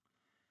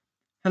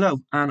Hello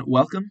and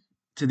welcome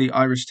to the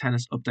Irish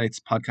Tennis Updates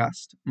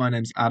podcast. My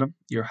name's Adam,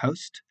 your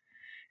host.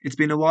 It's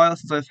been a while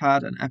since I've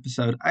had an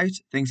episode out.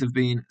 Things have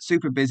been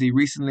super busy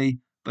recently,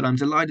 but I'm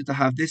delighted to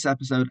have this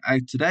episode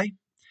out today.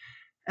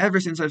 Ever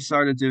since I've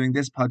started doing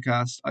this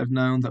podcast, I've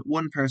known that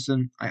one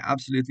person I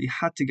absolutely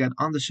had to get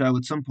on the show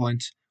at some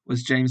point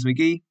was James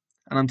McGee,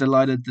 and I'm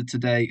delighted that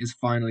today is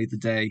finally the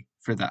day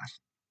for that.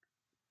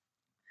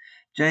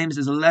 James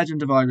is a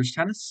legend of Irish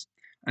tennis,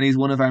 and he's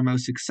one of our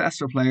most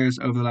successful players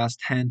over the last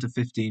 10 to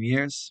 15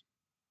 years.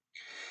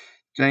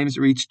 James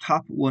reached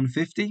top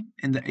 150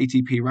 in the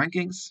ATP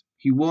rankings.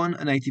 He won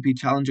an ATP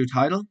Challenger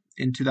title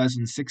in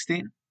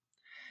 2016.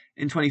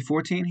 In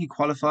 2014, he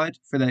qualified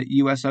for the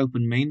US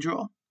Open main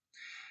draw.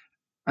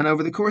 And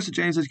over the course of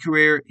James's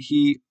career,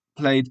 he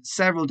played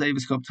several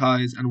Davis Cup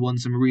ties and won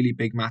some really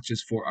big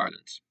matches for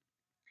Ireland.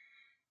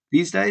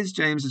 These days,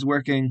 James is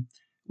working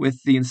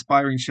with the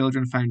Inspiring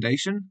Children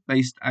Foundation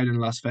based out in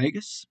Las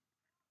Vegas.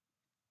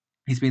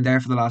 He's been there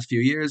for the last few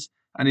years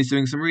and he's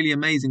doing some really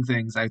amazing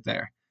things out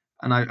there.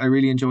 And I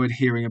really enjoyed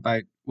hearing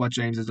about what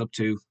James is up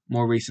to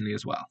more recently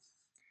as well.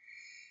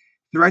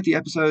 Throughout the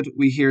episode,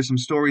 we hear some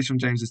stories from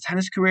James's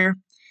tennis career.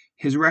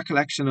 His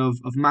recollection of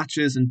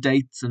matches and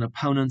dates and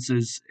opponents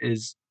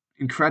is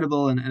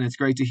incredible, and it's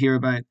great to hear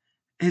about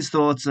his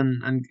thoughts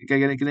and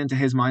get into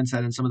his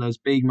mindset and some of those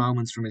big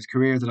moments from his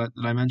career that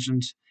I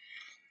mentioned.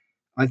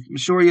 I'm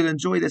sure you'll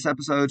enjoy this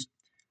episode.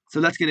 So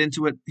let's get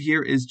into it.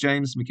 Here is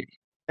James McGee.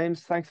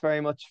 James, thanks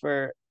very much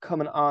for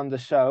coming on the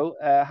show.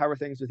 How are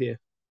things with you?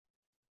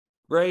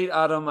 Great,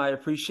 Adam. I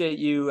appreciate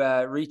you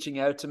reaching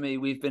out to me.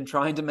 We've been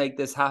trying to make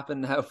this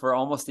happen now for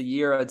almost a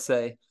year, I'd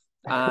say.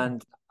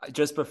 And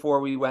just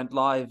before we went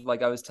live,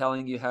 like I was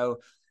telling you how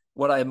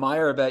what I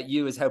admire about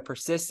you is how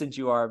persistent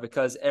you are,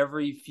 because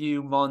every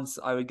few months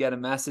I would get a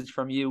message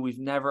from you. We've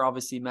never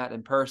obviously met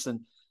in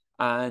person.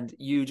 And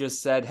you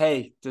just said,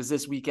 hey, does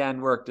this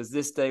weekend work? Does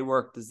this day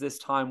work? Does this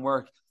time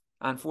work?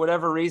 And for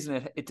whatever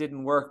reason, it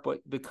didn't work. But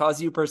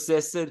because you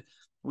persisted,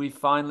 we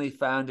finally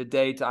found a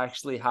day to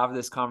actually have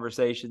this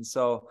conversation.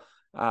 So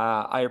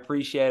I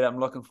appreciate it. I'm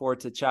looking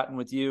forward to chatting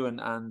with you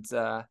and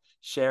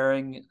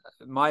sharing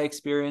my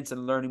experience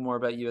and learning more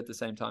about you at the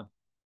same time.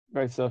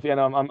 Great stuff. Yeah,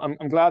 no,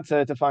 I'm glad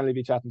to finally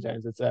be chatting,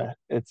 James.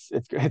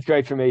 It's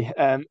great for me.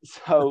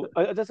 So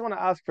I just want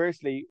to ask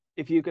firstly,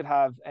 if you could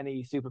have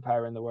any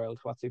superpower in the world,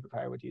 what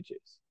superpower would you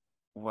choose?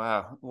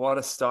 Wow, what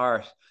a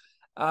start.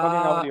 Probably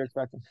not what you're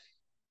expecting.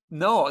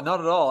 No, not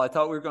at all. I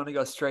thought we were going to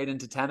go straight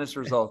into tennis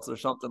results or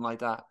something like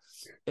that.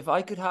 If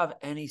I could have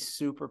any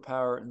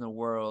superpower in the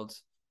world,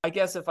 I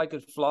guess if I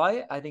could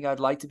fly, I think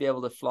I'd like to be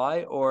able to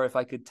fly, or if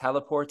I could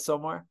teleport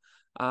somewhere,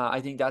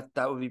 I think that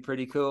would be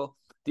pretty cool.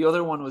 The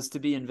other one was to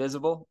be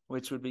invisible,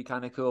 which would be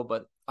kind of cool,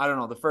 but I don't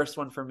know. The first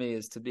one for me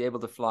is to be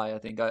able to fly. I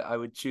think I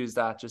would choose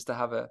that, just to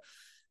have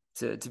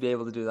to be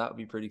able to do that would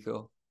be pretty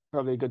cool.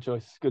 Probably a good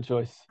choice. Good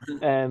choice.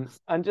 And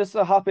just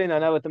to hop in, I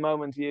know at the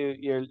moment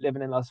you're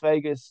living in Las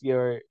Vegas.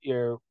 You're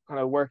kind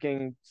of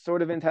working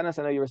sort of in tennis.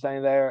 I know you were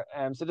saying there.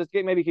 So just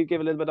maybe you could give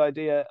a little bit of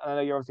idea. I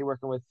know you're obviously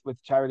working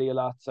with charity a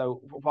lot.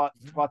 So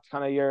what's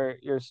kind of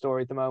your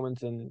story at the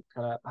moment, and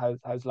kind of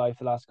how's life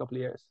the last couple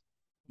of years?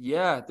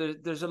 Yeah,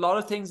 there's a lot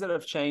of things that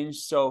have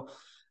changed. So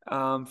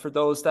for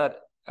those that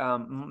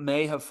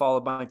may have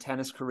followed my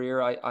tennis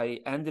career, I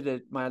ended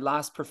it. My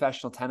last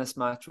professional tennis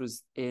match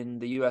was in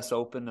the US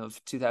Open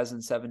of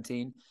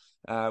 2017,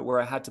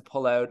 where I had to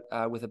pull out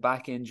with a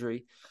back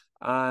injury.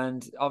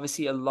 And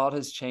obviously, a lot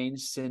has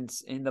changed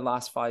since in the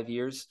last 5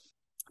 years.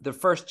 The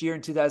first year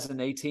in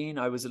 2018,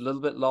 I was a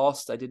little bit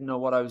lost. I didn't know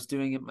what I was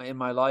doing in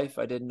my life.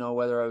 I didn't know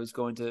whether I was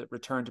going to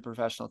return to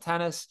professional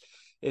tennis,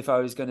 if I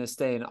was going to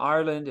stay in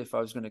Ireland, if I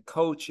was going to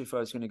coach, if I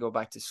was going to go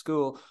back to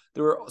school.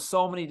 There were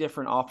so many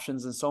different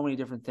options and so many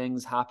different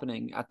things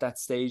happening at that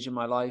stage in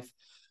my life.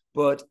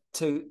 But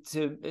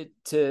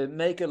to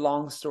make a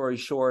long story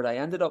short, I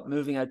ended up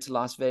moving out to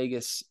Las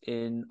Vegas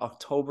in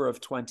October of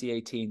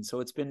 2018. So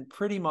it's been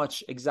pretty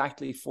much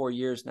exactly 4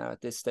 years now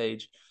at this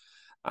stage.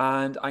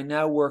 And I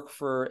now work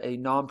for a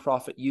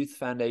nonprofit youth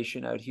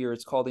foundation out here.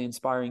 It's called the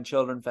Inspiring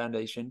Children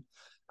Foundation.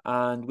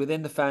 And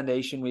within the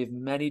foundation, we have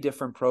many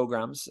different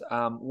programs,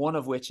 one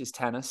of which is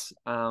tennis.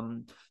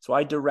 So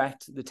I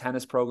direct the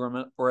tennis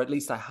program, or at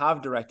least I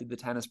have directed the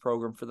tennis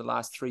program for the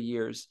last 3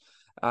 years.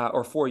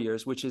 Or 4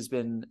 years, which has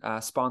been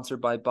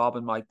sponsored by Bob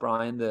and Mike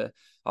Bryan,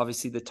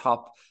 obviously the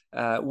top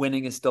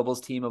winningest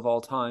doubles team of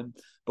all time.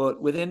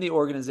 But within the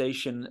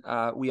organization,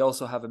 we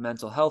also have a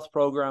mental health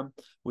program.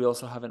 We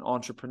also have an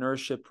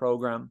entrepreneurship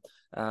program.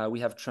 We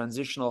have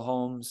transitional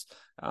homes,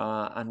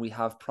 and we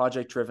have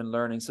project-driven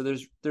learning. So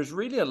there's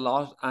really a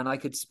lot, and I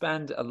could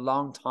spend a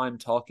long time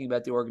talking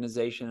about the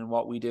organization and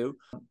what we do.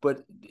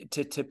 But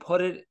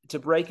to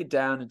break it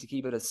down and to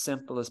keep it as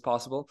simple as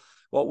possible,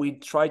 what we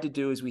try to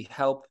do is we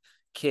help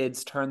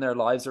kids turn their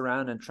lives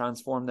around and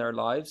transform their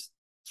lives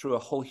through a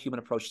whole human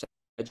approach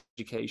to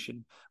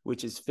education,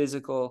 which is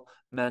physical,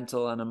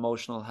 mental, and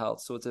emotional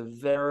health. So it's a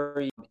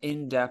very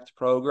in-depth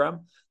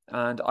program.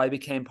 And I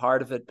became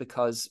part of it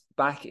because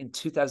back in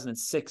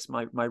 2006,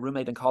 my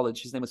roommate in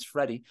college, his name was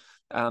Freddie,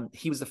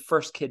 he was the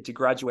first kid to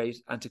graduate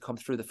and to come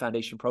through the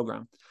foundation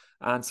program.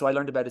 And so I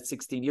learned about it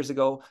 16 years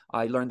ago.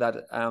 I learned that,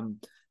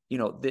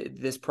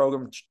 this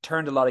program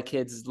turned a lot of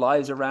kids'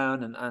 lives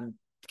around, and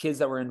kids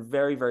that were in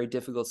very, very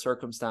difficult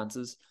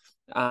circumstances.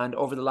 And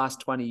over the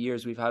last 20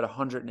 years, we've had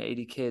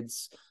 180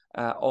 kids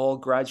all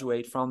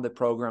graduate from the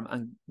program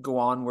and go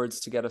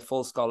onwards to get a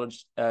full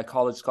college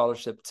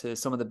scholarship to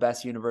some of the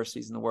best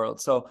universities in the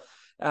world. So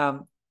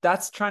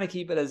that's trying to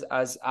keep it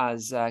as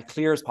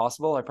clear as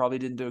possible. I probably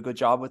didn't do a good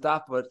job with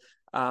that, but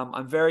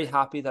I'm very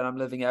happy that I'm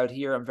living out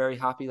here. I'm very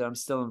happy that I'm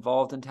still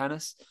involved in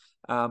tennis.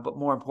 But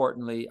more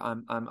importantly,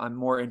 I'm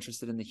more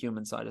interested in the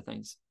human side of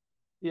things.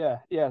 Yeah,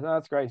 no,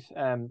 that's great.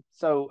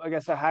 So I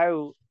guess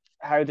how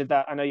did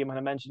that? I know you might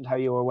have mentioned how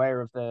you were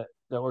aware of the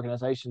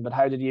organization, but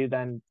how did you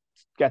then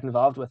get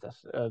involved with it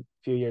a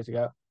few years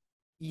ago?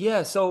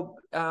 Yeah, so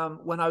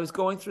when I was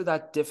going through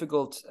that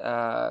difficult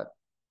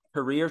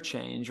career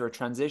change or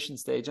transition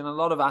stage, and a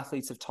lot of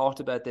athletes have talked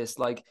about this,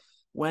 like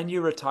when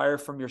you retire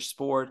from your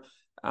sport,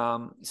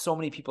 so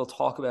many people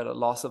talk about a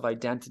loss of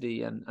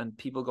identity and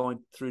people going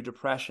through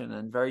depression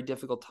and very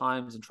difficult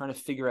times and trying to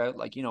figure out,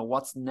 like,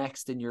 what's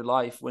next in your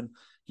life when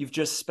you've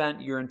just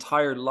spent your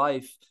entire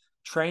life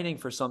training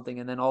for something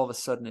and then all of a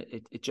sudden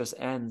it just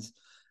ends.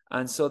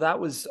 And so that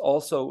was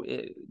also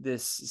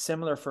this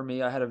similar for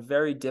me. I had a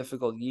very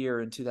difficult year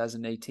in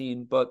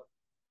 2018, but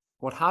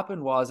what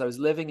happened was I was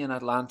living in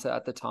Atlanta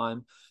at the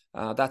time.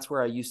 That's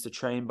where I used to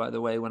train, by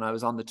the way, when I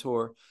was on the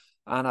tour.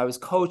 And I was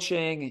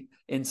coaching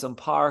in some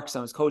parks.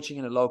 I was coaching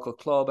in a local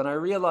club. And I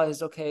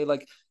realized, okay,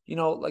 like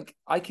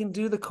I can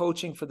do the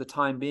coaching for the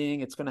time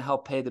being. It's going to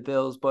help pay the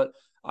bills. But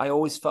I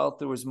always felt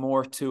there was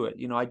more to it.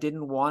 I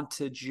didn't want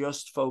to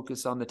just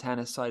focus on the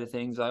tennis side of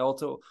things. I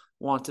also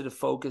wanted to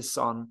focus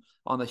on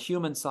the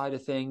human side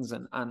of things.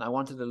 And I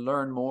wanted to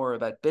learn more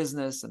about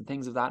business and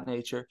things of that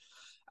nature.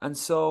 And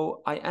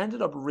so I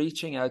ended up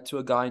reaching out to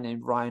a guy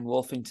named Ryan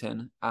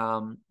Wolfington.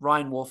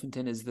 Ryan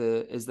Wolfington is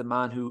the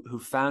man who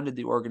founded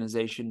the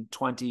organization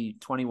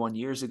 21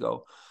 years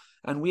ago.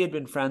 And we had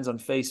been friends on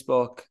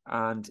Facebook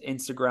and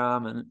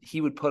Instagram, and he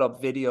would put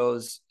up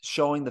videos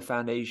showing the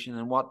foundation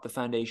and what the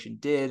foundation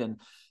did and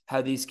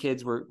how these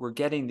kids were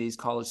getting these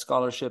college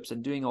scholarships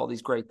and doing all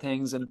these great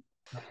things.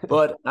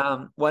 But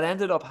what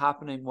ended up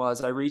happening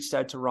was I reached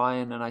out to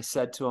Ryan and I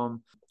said to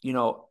him,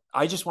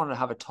 I just wanted to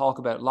have a talk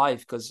about life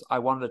because I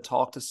wanted to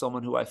talk to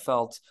someone who I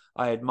felt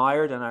I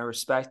admired and I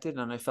respected,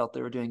 and I felt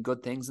they were doing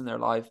good things in their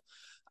life.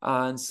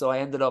 And so I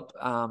ended up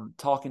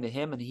talking to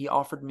him, and he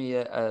offered me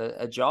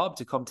a job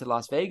to come to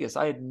Las Vegas.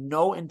 I had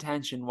no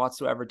intention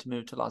whatsoever to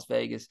move to Las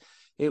Vegas.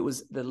 It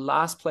was the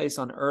last place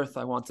on earth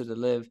I wanted to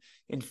live.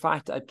 In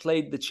fact, I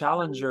played the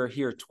Challenger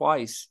here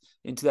twice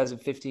in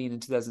 2015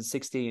 and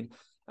 2016.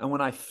 And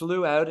when I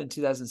flew out in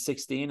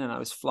 2016 and I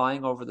was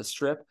flying over the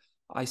Strip,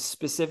 I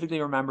specifically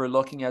remember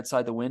looking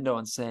outside the window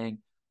and saying,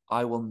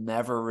 I will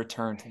never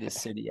return to this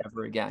city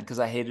ever again, because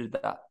I hated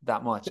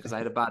that much, because I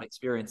had a bad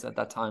experience at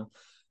that time.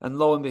 And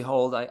lo and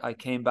behold, I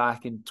came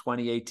back in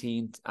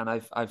 2018 and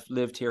I've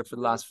lived here for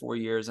the last 4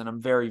 years, and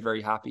I'm very,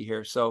 very happy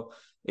here. So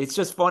it's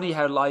just funny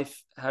how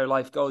life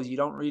goes. You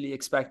don't really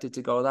expect it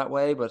to go that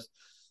way, but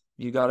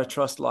you got to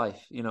trust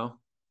life,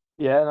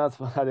 Yeah,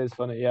 that is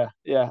funny.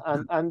 Yeah.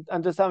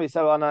 And just tell me,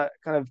 so on a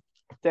kind of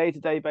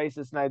day-to-day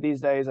basis now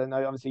these days, I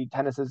know obviously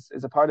tennis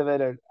is a part of it,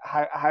 or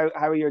how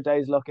are your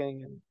days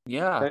looking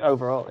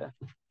overall?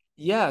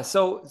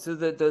 So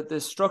the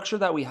structure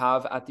that we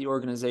have at the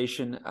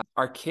organization,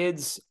 our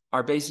kids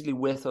are basically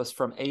with us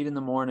from 8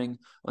 a.m.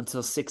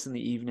 until 6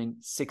 p.m,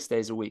 6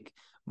 days a week,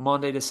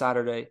 Monday to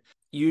Saturday.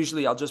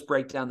 Usually I'll just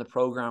break down the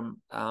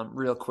program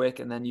real quick,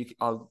 and then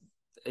I'll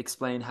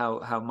explain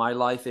how my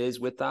life is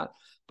with that.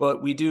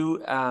 But we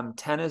do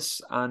tennis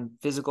and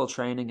physical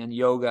training and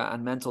yoga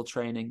and mental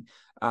training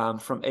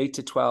from 8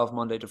 to 12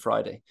 Monday to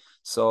Friday.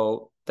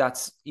 So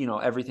that's,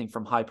 everything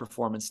from high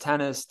performance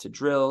tennis to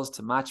drills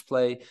to match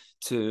play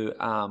to,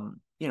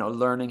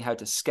 learning how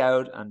to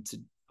scout and to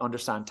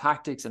understand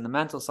tactics and the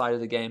mental side of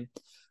the game.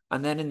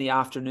 And then in the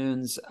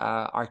afternoons,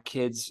 our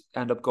kids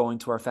end up going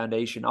to our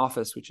foundation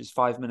office, which is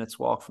 5 minutes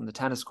walk from the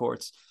tennis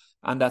courts.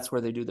 And that's where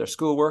they do their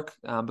schoolwork,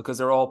 because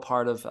they're all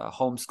part of a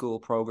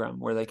homeschool program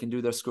where they can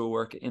do their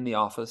schoolwork in the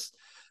office.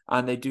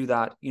 And they do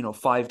that,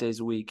 5 days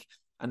a week.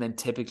 And then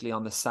typically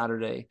on the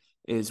Saturday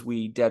is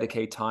we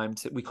dedicate time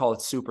to, we call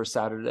it Super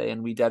Saturday,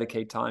 and we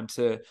dedicate time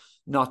to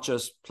not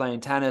just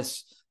playing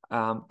tennis,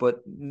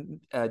 but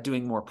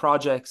doing more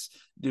projects,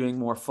 doing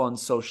more fun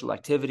social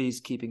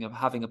activities,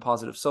 having a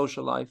positive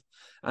social life.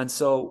 And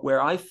so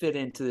where I fit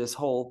into this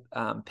whole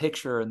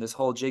picture and this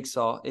whole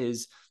jigsaw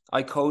is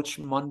I coach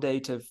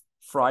Monday to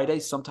Friday,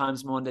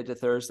 sometimes Monday to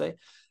Thursday.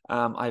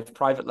 I have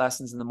private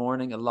lessons in the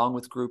morning along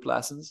with group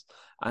lessons.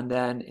 And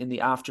then in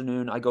the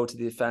afternoon, I go to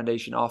the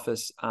foundation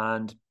office.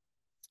 And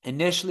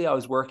initially I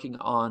was working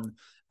on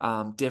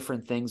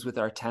different things with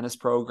our tennis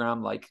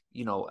program, like,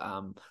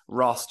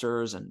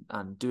 rosters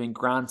and doing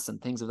grants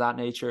and things of that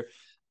nature.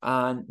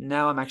 And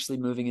now I'm actually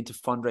moving into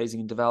fundraising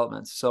and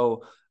development.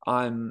 So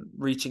I'm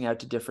reaching out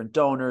to different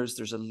donors.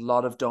 There's a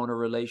lot of donor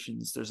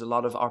relations. There's a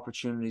lot of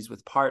opportunities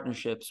with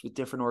partnerships with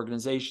different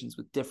organizations,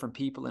 with different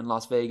people in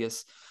Las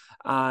Vegas.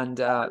 And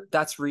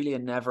that's really a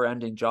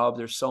never-ending job.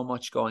 There's so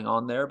much going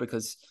on there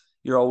because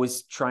you're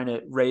always trying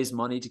to raise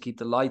money to keep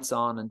the lights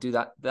on and do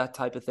that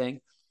type of thing.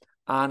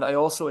 And I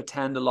also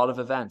attend a lot of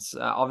events.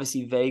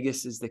 Obviously,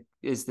 Vegas is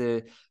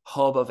the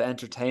hub of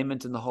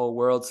entertainment in the whole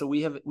world. So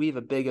we have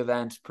a big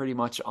event pretty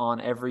much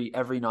on every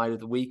night of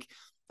the week.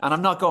 And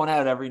I'm not going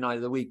out every night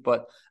of the week,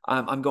 but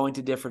I'm going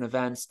to different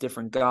events,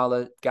 different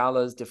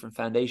galas, different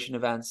foundation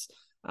events.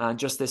 And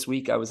just this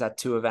week, I was at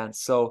 2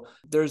 events. So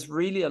there's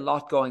really a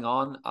lot going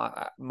on.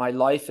 My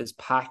life is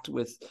packed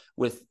with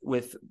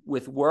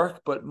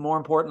work, but more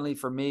importantly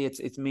for me,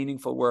 it's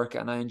meaningful work,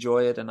 and I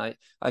enjoy it, and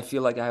I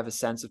feel like I have a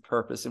sense of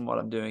purpose in what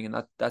I'm doing,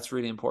 and that's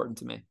really important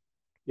to me.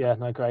 Yeah,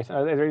 no, great. It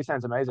really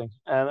sounds amazing.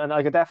 And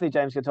I could definitely,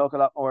 James, could talk a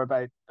lot more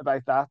about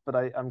that, but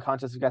I'm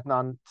conscious of getting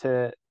on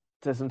to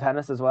some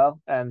tennis as well.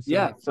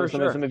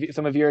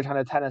 Some of your kind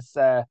of tennis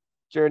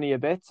journey a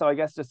bit. So I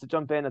guess just to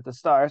jump in at the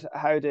start,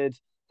 how did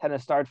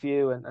tennis start for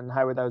you, and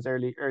how were those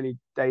early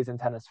days in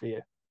tennis for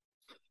you?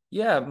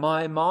 Yeah,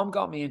 my mom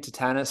got me into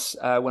tennis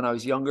when I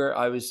was younger.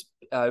 I was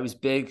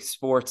big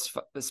sports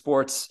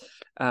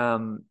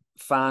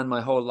fan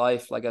my whole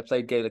life. Like, I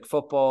played Gaelic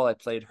football, I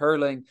played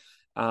hurling,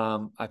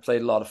 I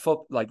played a lot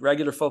of like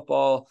regular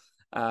football,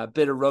 a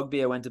bit of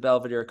rugby. I went to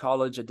Belvedere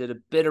College. I did a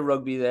bit of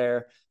rugby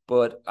there,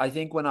 but I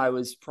think when I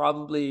was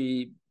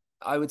probably,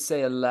 I would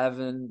say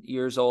 11,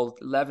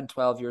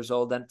 12 years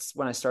old, that's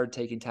when I started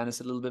taking tennis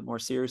a little bit more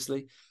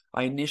seriously.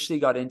 I initially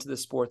got into the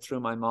sport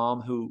through my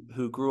mom,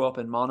 who grew up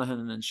in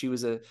Monaghan, and she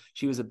was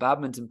a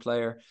badminton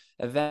player.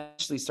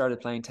 Eventually started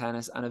playing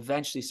tennis, and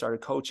eventually started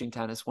coaching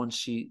tennis once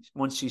she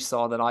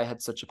saw that I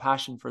had such a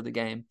passion for the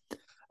game.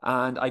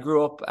 And I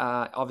grew up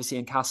obviously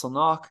in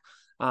Castleknock,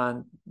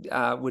 and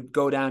would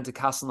go down to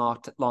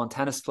Castleknock Lawn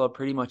Tennis Club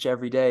pretty much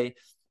every day.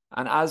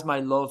 And as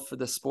my love for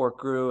the sport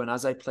grew, and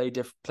as I played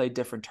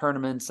different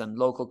tournaments and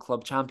local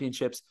club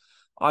championships,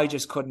 I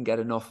just couldn't get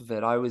enough of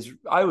it. I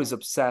was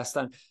obsessed,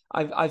 and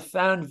I've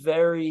found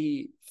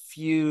very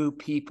few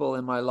people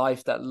in my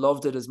life that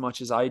loved it as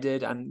much as I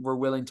did and were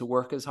willing to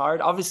work as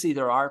hard. Obviously,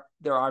 there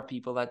are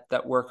people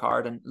that work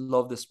hard and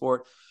love the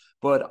sport,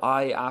 but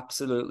I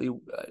absolutely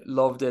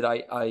loved it.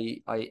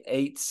 I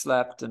ate,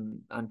 slept,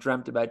 and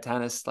dreamt about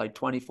tennis like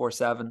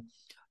 24/7.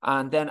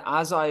 And then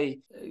as I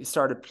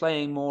started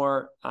playing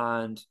more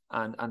and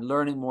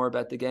learning more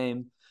about the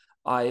game,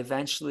 I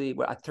eventually,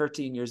 at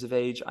 13 years of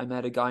age, I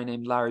met a guy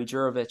named Larry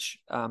Jurovich,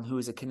 who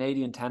is a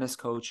Canadian tennis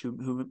coach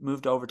who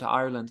moved over to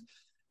Ireland.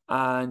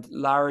 And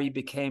Larry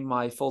became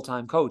my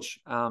full-time coach.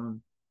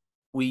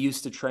 We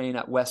used to train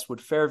at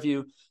Westwood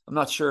Fairview. I'm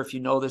not sure if you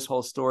know this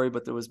whole story,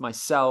 but there was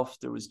myself,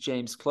 there was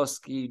James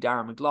Kluski,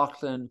 Darren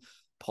McLaughlin,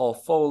 Paul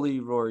Foley,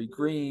 Rory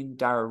Green,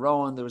 Dara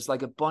Rowan. There was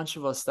like a bunch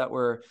of us that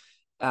were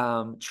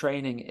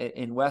training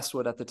in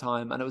Westwood at the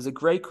time. And it was a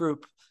great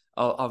group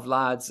of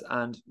lads.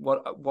 And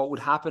what would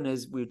happen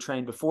is we'd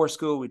train before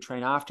school, we'd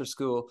train after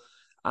school.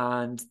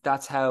 And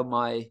that's how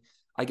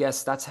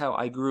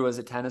I grew as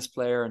a tennis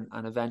player,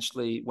 and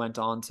eventually went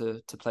on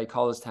to play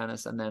college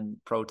tennis and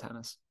then pro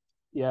tennis.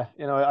 Yeah,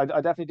 I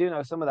definitely do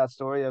know some of that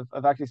story.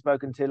 I've actually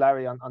spoken to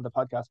Larry on the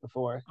podcast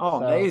before.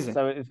 Oh, amazing.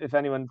 So if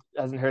anyone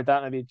hasn't heard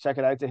that, maybe check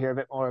it out to hear a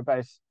bit more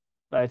about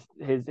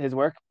his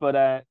work.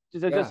 But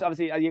just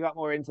obviously you got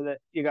more into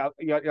you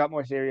got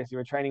more serious, you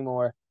were training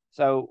more.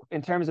 So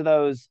in terms of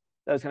those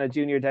kind of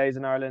junior days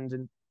in Ireland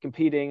and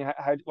competing,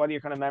 what are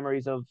your kind of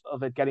memories of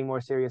it getting more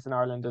serious in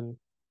Ireland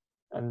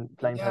and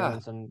playing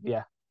tournaments and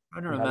I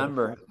don't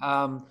remember.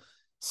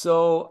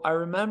 So I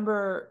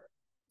remember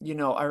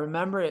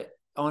it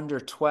under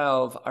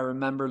 12. I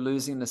remember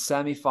losing the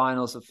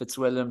semi-finals of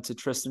Fitzwilliam to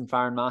Tristan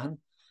Farren-Mahan.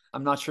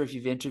 I'm not sure if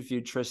you've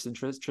interviewed Tristan.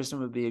 Tristan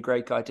would be a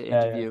great guy to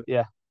interview.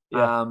 Yeah.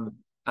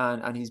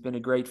 And he's been a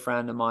great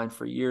friend of mine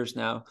for years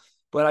now.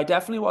 But I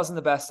definitely wasn't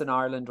the best in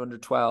Ireland under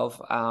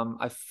 12.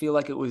 I feel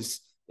like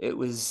it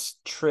was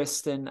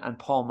Tristan and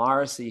Paul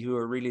Morrissey who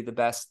were really the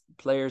best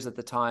players at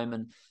the time.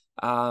 And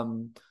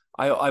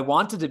I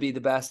wanted to be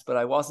the best, but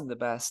I wasn't the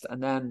best.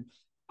 And then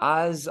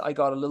as I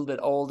got a little bit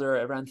older,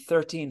 around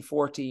 13,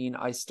 14,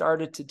 I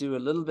started to do a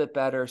little bit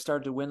better,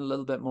 started to win a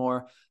little bit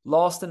more,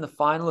 lost in the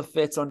final of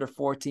Fitz under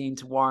 14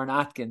 to Warren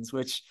Atkins,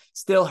 which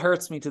still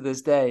hurts me to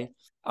this day.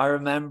 I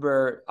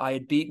remember I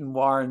had beaten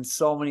Warren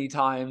so many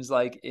times,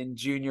 like in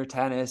junior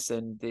tennis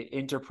and the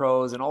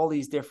Interpros and all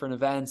these different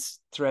events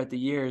throughout the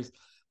years.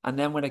 And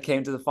then when it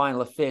came to the final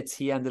of Fitz,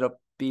 he ended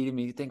up beating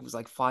me. I think it was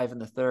like 5 in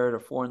the third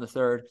or 4 in the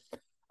third.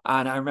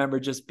 And I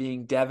remember just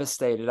being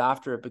devastated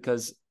after it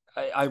because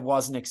I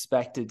wasn't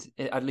expected,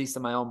 at least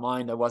in my own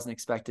mind, I wasn't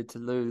expected to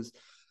lose.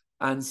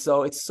 And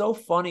so it's so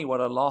funny what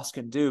a loss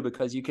can do,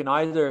 because you can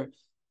either,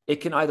 it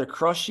can either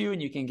crush you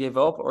and you can give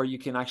up, or you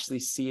can actually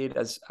see it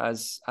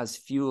as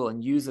fuel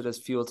and use it as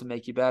fuel to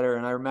make you better.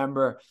 And I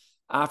remember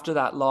after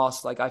that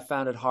loss, like I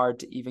found it hard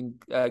to even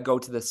go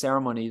to the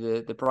ceremony,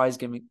 the prize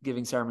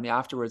giving ceremony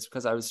afterwards,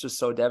 because I was just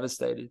so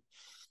devastated.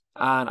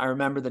 And I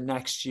remember the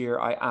next year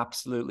I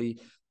absolutely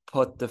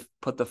put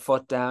the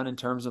foot down in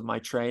terms of my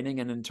training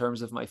and in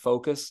terms of my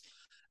focus.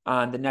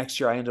 And the next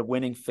year I ended up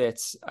winning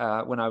fits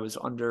when I was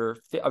under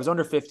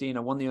 15. I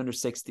won the under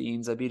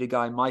 16s. I beat a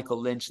guy, Michael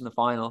Lynch, in the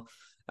final,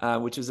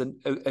 which was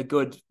a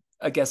good,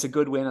 I guess, a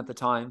good win at the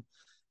time.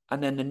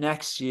 And then the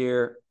next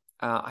year,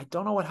 I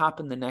don't know what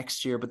happened the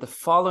next year, but the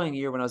following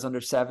year when I was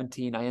under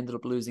 17, I ended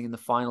up losing in the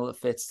final of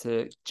fits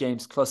to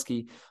James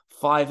Kluski,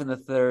 5 in the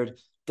third.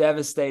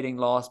 Devastating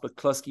loss, but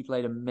Kluski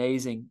played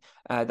amazing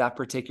that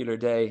particular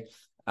day.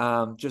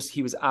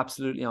 He was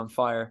absolutely on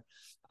fire.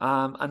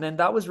 And then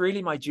that was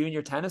really my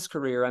junior tennis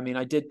career. I mean,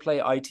 I did play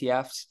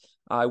ITFs.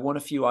 I won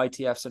a few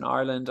ITFs in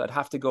Ireland. I'd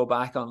have to go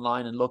back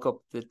online and look up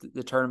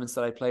the tournaments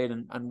that I played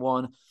and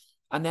won.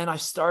 And then I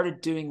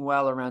started doing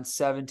well around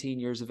 17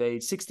 years of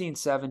age, 16,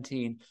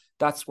 17.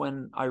 That's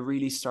when I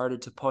really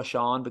started to push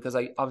on, because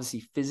I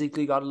obviously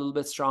physically got a little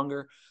bit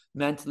stronger,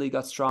 mentally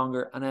got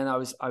stronger. And then I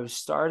was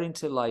starting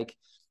to like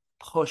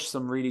push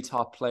some really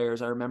top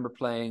players. I remember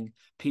playing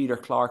Peter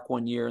Clark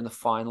one year in the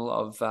final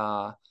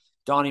of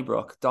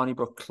Donnybrook.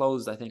 Donnybrook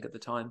closed, I think, at the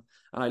time.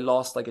 And I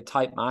lost like a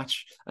tight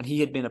match. And he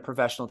had been a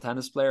professional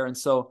tennis player. And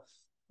so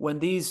when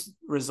these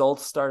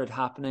results started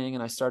happening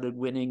and I started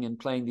winning and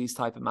playing these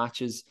type of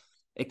matches,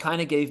 it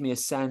kind of gave me a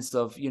sense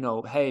of, you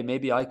know, hey,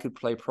 maybe I could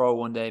play pro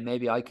one day.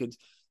 Maybe I could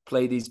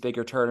play these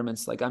bigger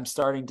tournaments. Like I'm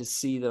starting to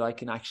see that I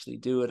can actually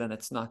do it. And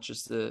it's not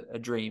just a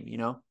dream, you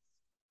know?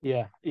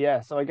 Yeah. Yeah.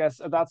 So I guess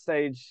at that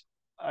stage,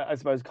 I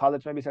suppose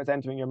college maybe starts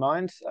entering your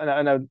mind. And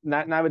I know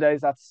nowadays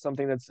that's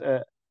something that's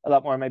a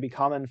lot more maybe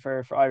common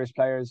for Irish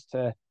players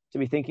to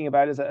be thinking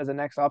about as a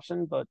next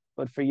option. But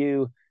for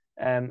you,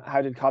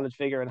 how did college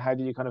figure, and how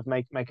did you kind of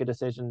make a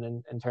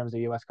decision in terms of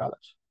US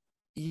college?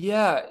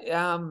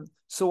 Yeah.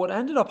 So what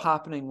ended up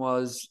happening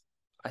was,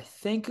 I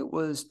think it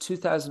was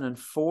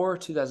 2004,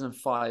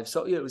 2005.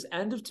 So yeah, it was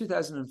end of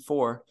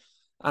 2004.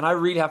 And I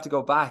really have to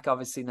go back,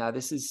 obviously now.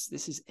 This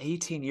is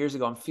 18 years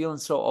ago. I'm feeling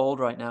so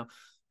old right now.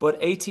 But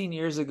 18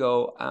 years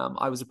ago,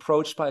 I was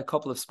approached by a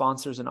couple of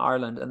sponsors in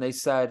Ireland, and they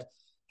said,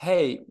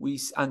 hey,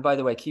 and by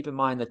the way, keep in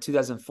mind that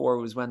 2004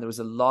 was when there was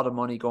a lot of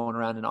money going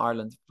around in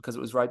Ireland, because it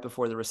was right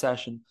before the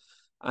recession.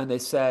 And they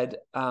said,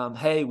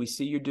 hey, we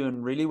see you're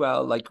doing really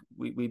well. Like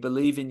we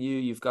believe in you.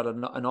 You've got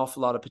an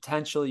awful lot of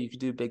potential. You could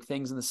do big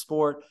things in the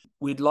sport.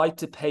 We'd like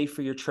to pay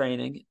for your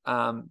training,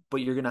 but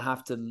you're going to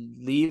have to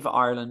leave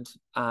Ireland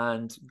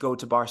and go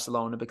to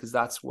Barcelona, because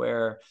that's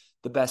where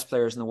the best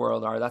players in the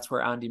world are. That's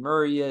where Andy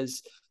Murray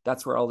is.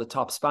 That's where all the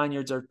top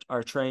Spaniards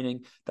are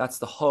training. That's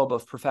the hub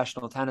of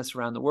professional tennis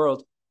around the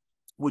world.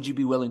 Would you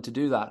be willing to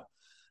do that?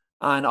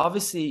 And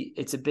obviously,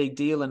 it's a big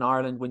deal in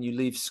Ireland when you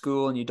leave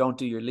school and you don't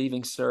do your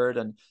leaving cert,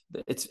 and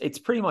it's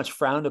pretty much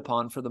frowned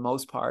upon for the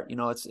most part. You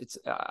know, it's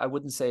I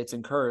wouldn't say it's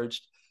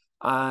encouraged.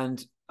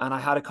 And I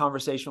had a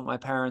conversation with my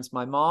parents.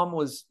 My mom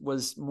was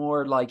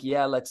more like,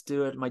 yeah, let's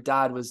do it. My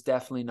dad was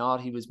definitely not.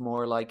 He was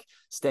more like,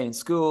 stay in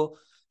school,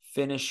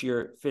 finish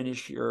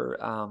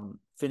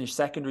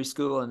secondary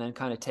school, and then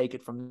kind of take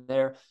it from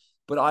there.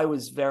 But I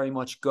was very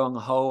much gung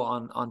ho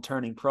on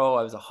turning pro.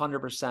 I was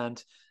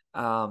 100%.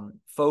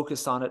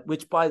 Focus on it,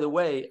 which, by the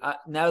way,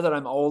 now that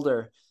I'm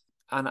older,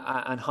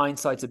 and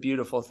hindsight's a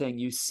beautiful thing,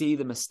 you see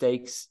the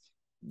mistakes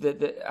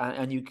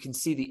and you can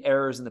see the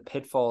errors and the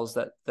pitfalls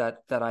that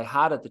I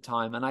had at the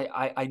time, and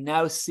I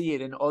now see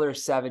it in other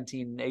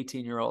 17 and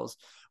 18-year-olds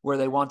where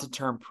they want to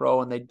turn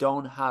pro and they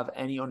don't have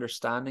any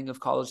understanding of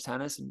college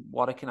tennis and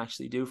what it can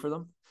actually do for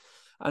them.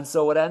 And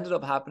so what ended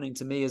up happening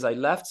to me is I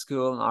left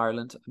school in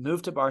Ireland,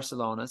 moved to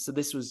Barcelona. So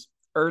this was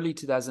early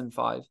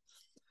 2005.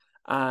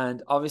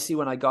 And obviously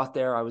when I got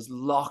there, I was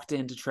locked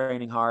into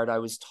training hard. I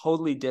was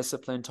totally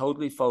disciplined,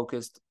 totally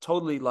focused,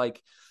 totally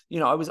like, you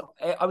know, I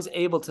was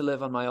able to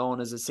live on my own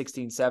as a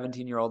 16,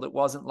 17-year-old. It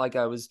wasn't like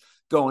I was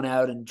going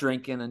out and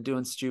drinking and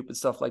doing stupid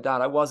stuff like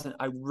that.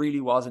 I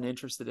really wasn't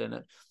interested in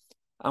it.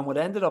 And what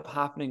ended up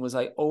happening was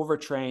I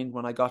overtrained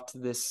when I got to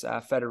this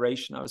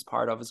federation I was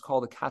part of. It's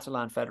called the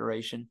Catalan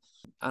Federation.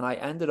 And I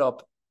ended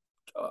up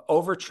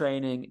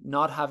overtraining,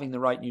 not having the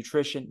right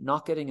nutrition,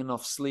 not getting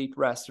enough sleep,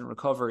 rest, and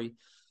recovery.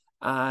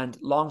 And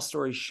long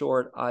story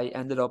short, I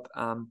ended up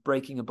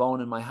breaking a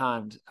bone in my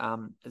hand.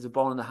 There's a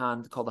bone in the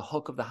hand called the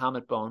hook of the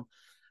hamate bone.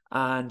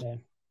 And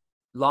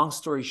long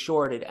story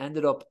short, it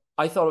ended up,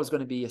 I thought it was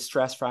going to be a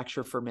stress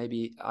fracture for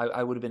maybe,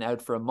 I would have been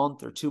out for a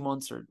month or 2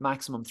 months or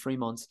maximum 3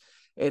 months.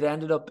 It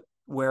ended up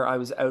where I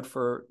was out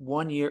for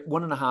 1 year,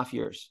 1.5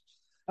 years.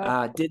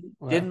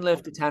 Didn't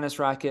lift a tennis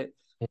racket.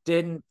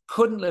 Couldn't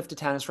lift a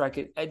tennis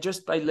racket.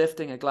 Just by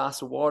lifting a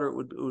glass of water, it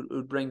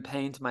would bring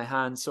pain to my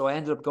hands. So I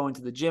ended up going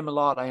to the gym a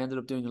lot. I ended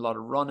up doing a lot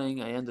of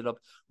running. I ended up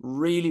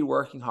really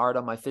working hard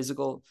on my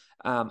physical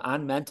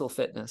and mental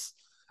fitness.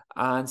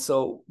 And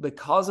so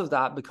because of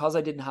that, because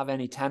I didn't have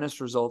any tennis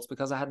results,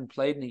 because I hadn't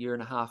played in a 1.5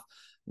 years,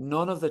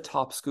 none of the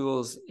top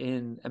schools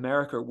in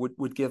America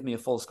would give me a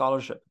full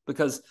scholarship,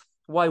 because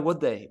why would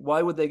they?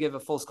 Why would they give a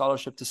full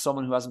scholarship to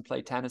someone who hasn't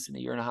played tennis in a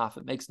year and a half?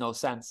 It makes no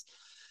sense.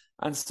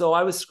 And so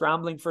I was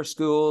scrambling for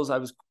schools. I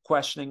was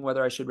questioning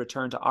whether I should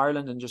return to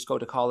Ireland and just go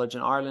to college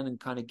in Ireland and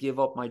kind of give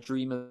up my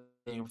dream of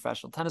being a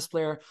professional tennis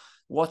player.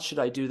 What should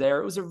I do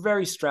there? It was a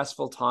very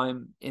stressful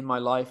time in my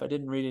life. I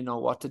didn't really know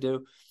what to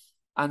do.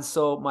 And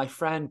so my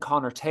friend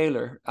Connor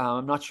Taylor,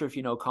 I'm not sure if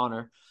you know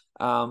Connor,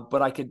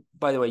 but I could,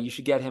 by the way, you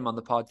should get him on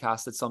the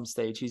podcast at some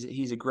stage.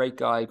 He's a great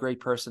guy, great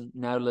person,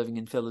 now living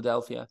in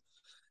Philadelphia.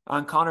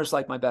 And Connor's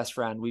like my best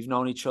friend. We've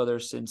known each other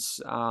since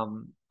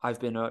I've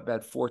been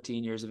about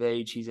 14 years of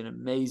age. He's an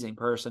amazing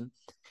person.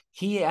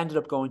 He ended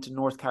up going to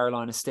North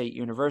Carolina State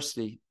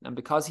University. And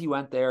because he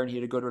went there and he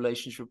had a good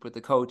relationship with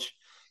the coach,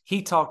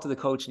 he talked to the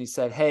coach and he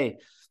said, hey,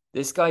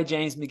 this guy,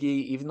 James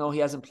McGee, even though he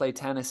hasn't played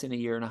tennis in a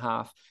year and a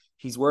half,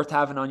 he's worth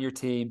having on your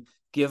team.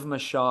 Give him a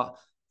shot.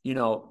 You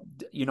know,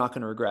 you're not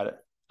going to regret it.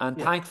 And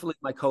thankfully,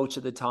 my coach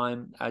at the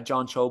time,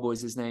 John Chobo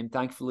is his name.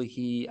 Thankfully,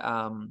 he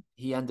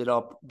ended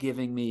up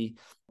giving me,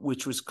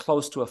 which was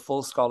close to a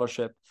full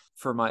scholarship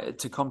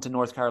to come to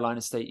North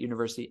Carolina State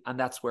University. And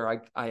that's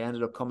where I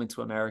ended up coming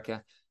to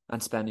America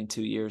and spending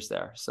 2 years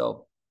there.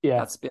 So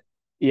that's been.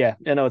 Yeah,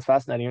 I know, it's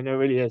fascinating. It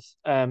really is.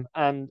 And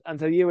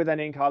so you were then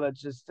in college.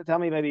 Just tell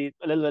me maybe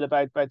a little bit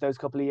about those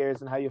couple of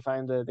years and how you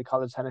found the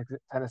college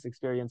tennis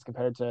experience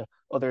compared to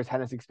other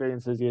tennis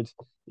experiences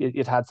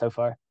you'd had so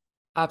far.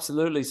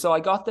 Absolutely. So I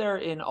got there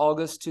in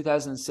August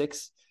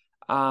 2006,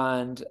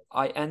 and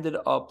I ended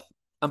up,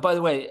 and by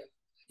the way,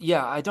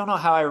 I don't know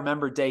how I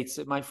remember dates.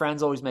 My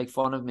friends always make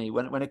fun of me.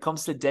 When it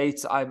comes to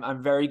dates,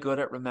 I'm very good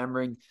at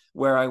remembering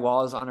where I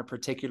was on a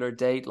particular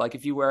date. Like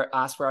if you were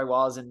asked where I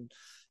was in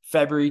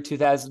February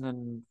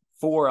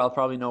 2004, I'll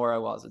probably know where I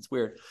was. It's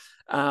weird.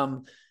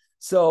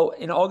 So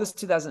in August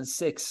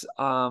 2006,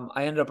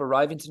 I ended up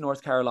arriving to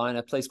North Carolina,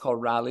 a place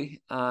called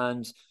Raleigh,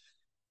 and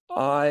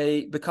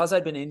because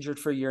I'd been injured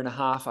for a year and a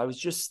half, I was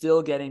just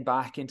still getting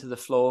back into the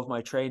flow of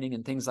my training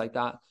and things like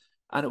that.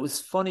 And it was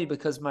funny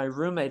because my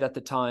roommate at the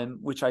time,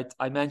 which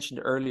I mentioned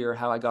earlier,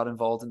 how I got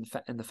involved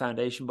in the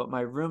foundation, but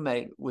my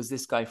roommate was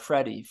this guy,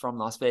 Freddie, from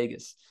Las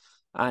Vegas.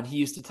 And he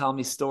used to tell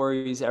me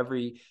stories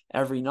every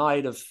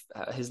night of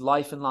his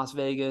life in Las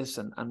Vegas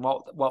and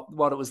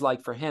what it was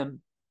like for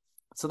him.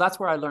 So that's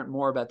where I learned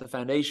more about the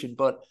foundation.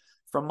 But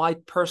from my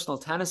personal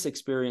tennis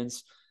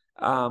experience,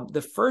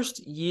 the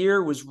first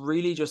year was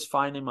really just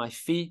finding my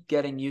feet,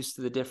 getting used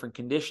to the different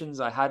conditions.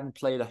 I hadn't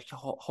played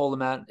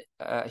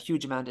a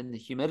huge amount in the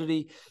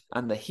humidity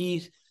and the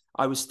heat.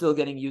 I was still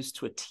getting used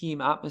to a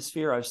team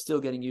atmosphere. I was still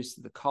getting used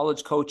to the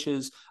college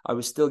coaches. I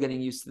was still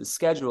getting used to the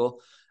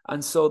schedule.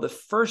 And so the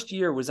first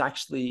year was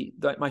actually,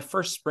 my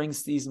first spring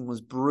season was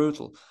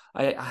brutal.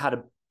 I had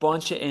a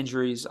bunch of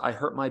injuries. I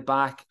hurt my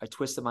back. I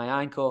twisted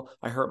my ankle.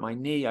 I hurt my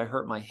knee. I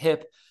hurt my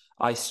hip.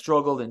 I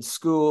struggled in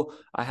school.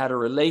 I had a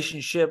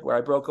relationship where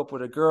I broke up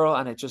with a girl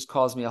and it just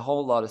caused me a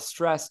whole lot of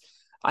stress.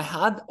 I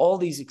had all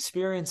these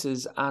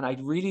experiences and I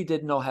really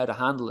didn't know how to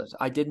handle it.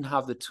 I didn't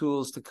have the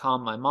tools to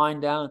calm my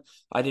mind down.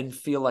 I didn't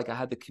feel like I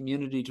had the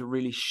community to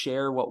really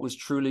share what was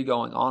truly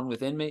going on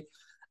within me.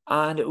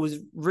 And it was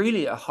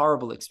really a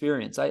horrible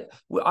experience. I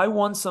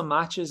won some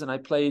matches and I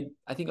played,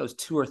 I think I was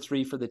 2 or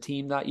 3 for the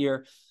team that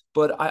year.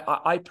 But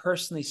I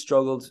personally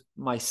struggled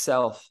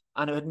myself,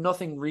 and it had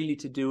nothing really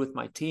to do with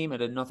my team.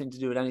 It had nothing to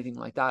do with anything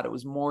like that. It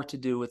was more to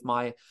do with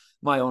my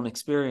own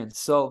experience.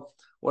 So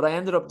what I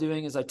ended up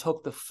doing is I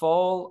took the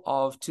fall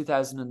of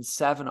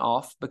 2007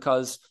 off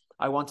because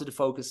I wanted to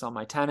focus on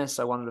my tennis.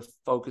 I wanted to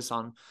focus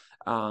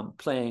on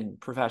playing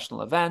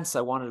professional events.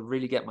 I wanted to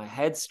really get my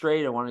head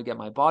straight. I wanted to get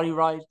my body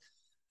right.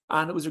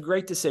 And it was a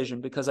great decision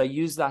because I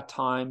used that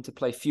time to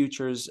play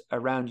futures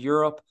around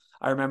Europe.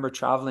 I remember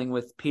traveling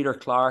with Peter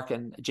Clark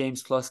and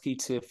James Kluski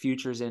to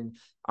futures in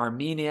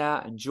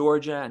Armenia and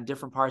Georgia and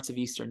different parts of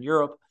Eastern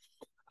Europe.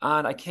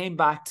 And I came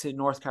back to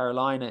North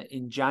Carolina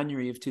in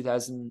January of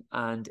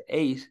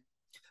 2008,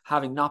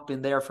 having not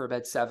been there for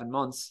about 7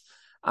 months.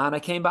 And I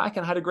came back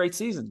and had a great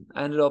season.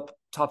 I ended up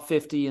top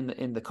 50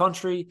 in the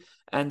country,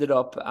 ended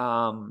up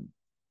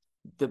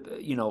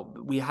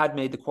we had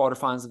made the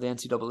quarterfinals of the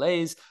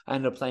NCAAs. I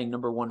ended up playing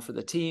number 1 for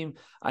the team.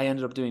 I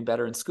ended up doing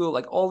better in school.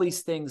 Like all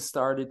these things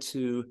started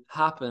to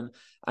happen.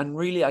 And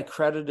really I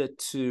credit it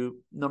to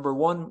number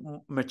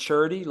 1,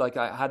 maturity. Like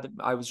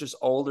I was just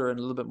older and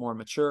a little bit more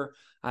mature.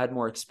 I had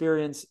more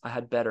experience. I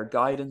had better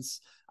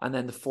guidance. And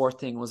then the fourth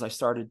thing was I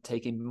started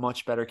taking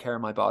much better care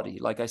of my body.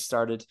 Like I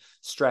started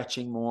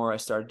stretching more. I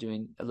started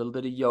doing a little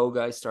bit of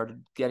yoga. I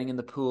started getting in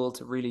the pool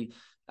to really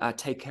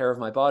take care of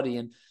my body.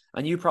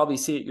 And you probably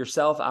see it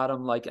yourself,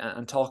 Adam, like,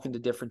 and talking to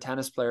different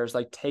tennis players,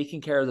 like taking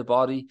care of the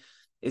body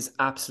is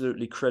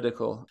absolutely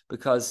critical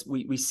because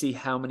we see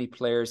how many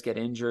players get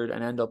injured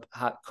and end up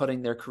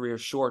cutting their career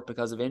short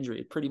because of injury.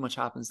 It pretty much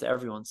happens to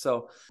everyone.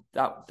 So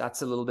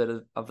that's a little bit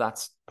of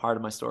that's part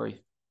of my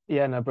story.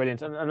 Yeah, no,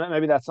 brilliant. And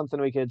maybe that's something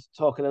we could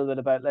talk a little bit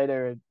about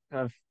later,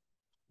 kind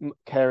of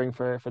caring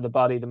for the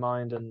body, the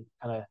mind, and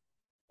kind of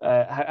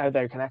how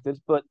they're connected.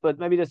 But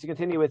maybe just to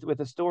continue with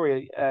the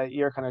story,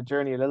 your kind of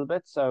journey a little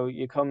bit. So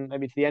you come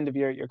maybe to the end of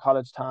your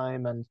college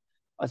time, and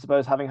I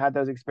suppose having had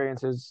those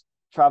experiences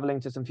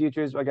traveling to some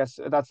futures, I guess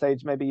at that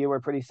stage maybe you were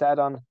pretty set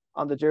on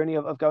the journey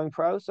of going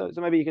pro. So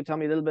maybe you could tell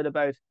me a little bit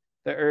about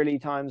the early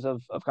times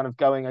of kind of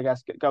going, I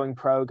guess, going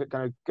pro,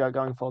 kind of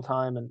going full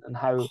time, and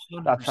how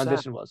that 100%.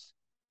 transition was.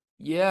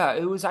 Yeah,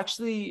 it was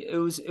actually it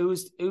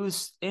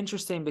was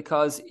interesting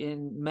because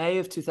in May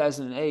of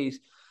 2008,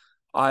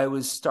 I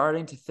was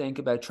starting to think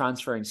about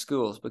transferring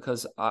schools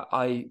because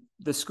I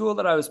the school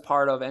that I was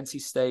part of,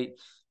 NC State,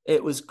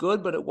 it was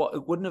good, but it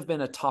wouldn't have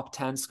been a top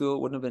 10 school.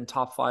 It wouldn't have been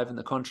top 5 in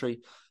the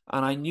country.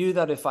 And I knew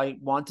that if I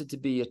wanted to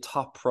be a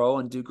top pro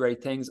and do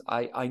great things,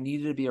 I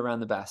needed to be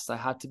around the best. I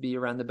had to be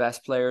around the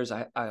best players.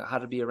 I had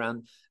to be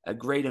around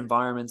great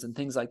environments and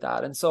things like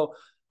that. And so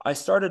I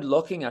started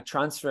looking at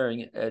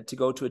transferring to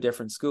go to a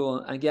different school.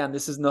 And again,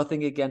 this is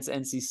nothing against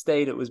NC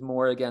State. It was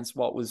more against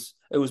it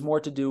was more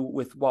to do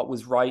with what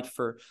was right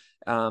for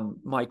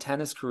my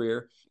tennis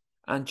career.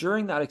 And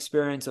during that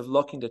experience of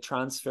looking to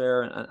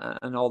transfer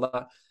and all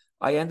that,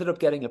 I ended up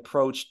getting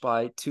approached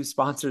by 2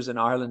 sponsors in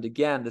Ireland.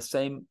 Again, the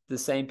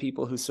same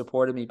people who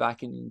supported me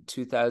back in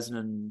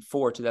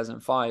 2004,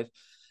 2005.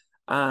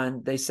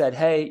 And they said,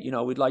 hey,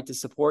 we'd like to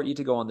support you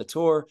to go on the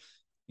tour.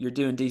 You're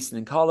doing decent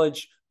in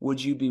college.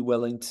 Would you be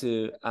willing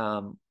to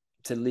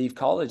leave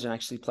college and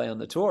actually play on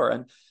the tour?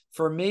 And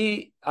for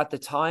me at the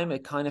time,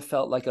 it kind of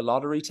felt like a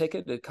lottery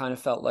ticket. It kind of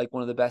felt like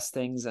one of the best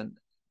things and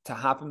to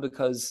happen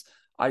because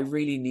I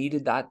really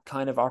needed that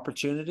kind of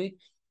opportunity.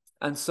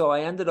 And so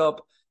I ended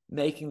up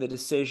making the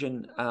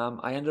decision.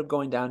 I ended up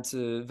going down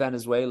to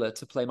Venezuela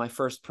to play my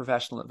first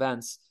professional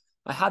events.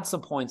 I had some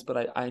points,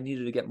 but I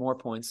needed to get more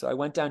points. So I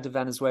went down to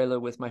Venezuela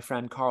with my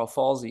friend Carl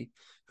Falsey,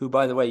 who,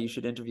 by the way, you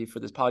should interview for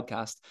this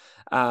podcast.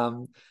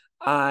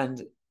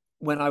 And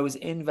when I was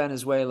in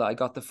Venezuela, I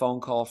got the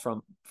phone call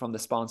from the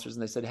sponsors,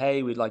 and they said,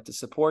 hey, we'd like to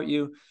support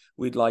you.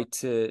 We'd like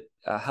to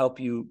help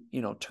you,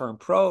 turn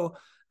pro,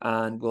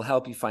 and we'll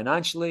help you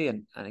financially.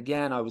 And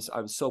again, I was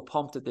so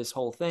pumped at this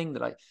whole thing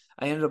that I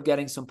ended up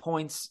getting some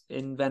points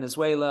in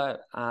Venezuela.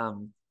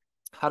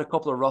 Had a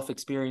couple of rough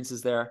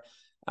experiences there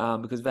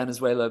because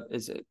Venezuela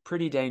is a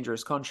pretty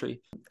dangerous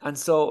country. And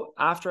so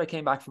after I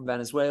came back from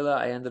Venezuela,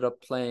 I ended up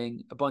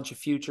playing a bunch of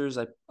futures.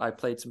 I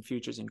played some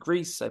futures in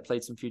Greece. I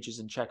played some futures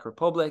in Czech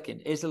Republic,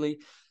 in Italy,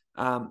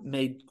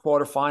 made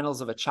quarterfinals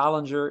of a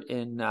challenger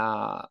in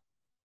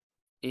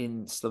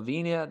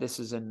Slovenia. This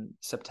is in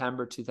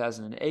September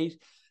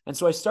 2008. And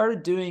so I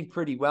started doing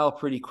pretty well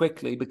pretty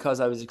quickly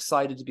because I was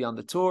excited to be on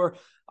the tour.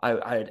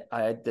 I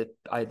had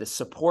the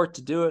support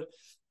to do it.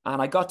 And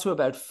I got to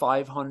about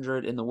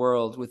 500 in the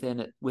world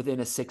within a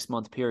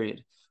 6-month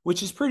period,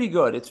 which is pretty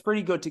good. It's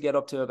pretty good to get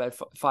up to about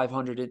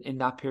 500 in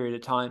that period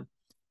of time.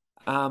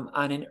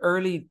 And in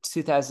early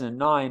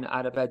 2009,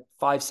 at about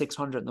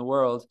 500-600 in the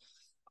world,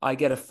 I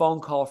get a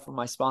phone call from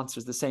my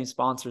sponsors, the same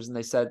sponsors, and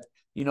they said,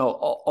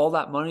 all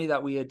that money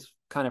that we had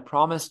kind of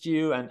promised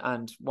you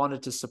and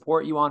wanted to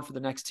support you on for the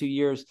next 2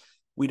 years,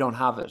 we don't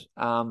have it.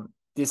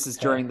 This is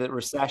during the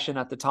recession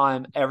at the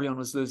time. Everyone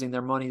was losing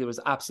their money. There was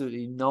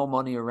absolutely no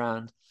money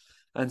around.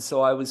 And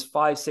so I was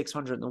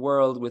 500-600 in the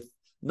world with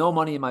no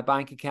money in my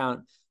bank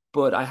account,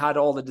 but I had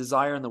all the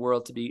desire in the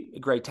world to be a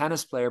great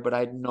tennis player, but I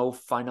had no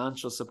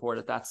financial support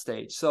at that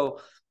stage.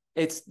 So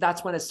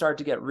that's when it started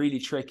to get really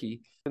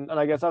tricky. And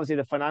I guess obviously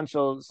the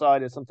financial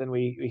side is something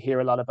we hear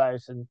a lot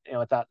about, and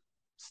at that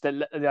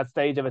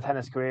stage of a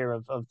tennis career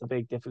of the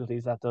big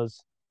difficulties that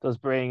does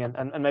bring,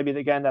 and maybe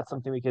again that's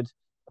something we could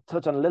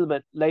touch on a little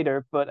bit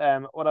later. But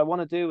what I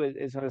want to do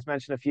is kind of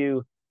mention a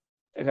few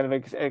kind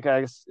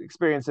of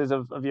experiences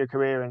of your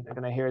career, and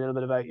kind of hear a little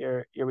bit about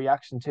your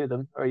reaction to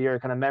them or your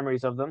kind of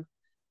memories of them.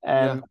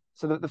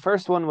 So the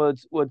first one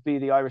would be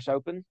the Irish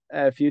Open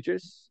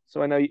futures.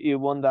 So I know you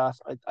won that,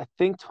 I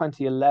think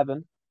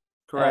 2011.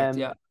 Correct.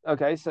 Yeah.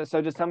 Okay. So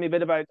just tell me a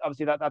bit about,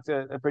 obviously that's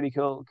a pretty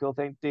cool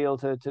deal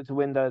to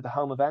win the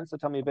home event. So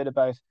tell me a bit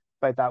about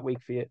that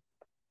week for you.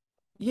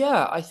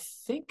 Yeah, I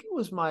think it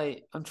was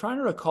I'm trying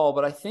to recall,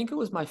 but I think it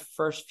was my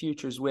first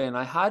futures win.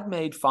 I had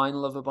made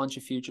final of a bunch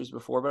of futures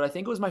before, but I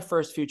think it was my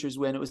first futures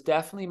win. It was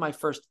definitely my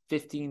first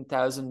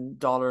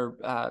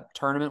 $15,000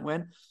 tournament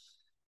win.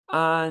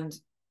 And,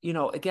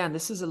 again,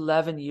 this is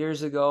 11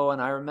 years ago.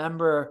 And I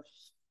remember,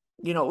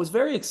 it was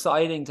very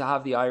exciting to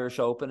have the Irish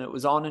Open. It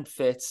was on in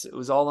Fitz. It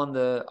was all on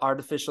the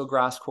artificial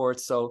grass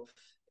courts. So,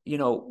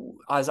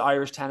 as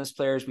Irish tennis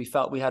players, we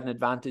felt we had an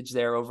advantage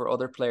there over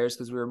other players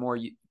because we were more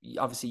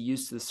obviously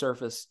used to the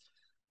surface.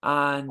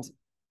 And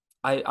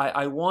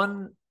I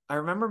won. I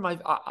remember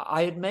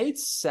I had made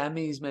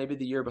semis maybe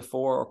the year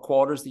before or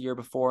quarters the year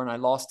before, and I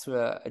lost to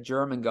a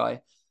German guy,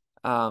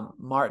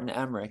 Martin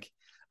Emmerich.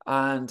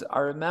 And I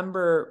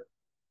remember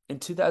in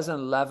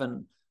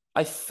 2011,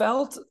 I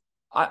felt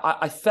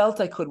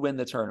I could win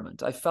the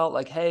tournament. I felt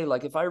like, hey,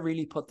 like if I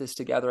really put this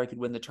together, I could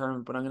win the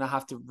tournament, but I'm going to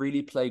have to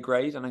really play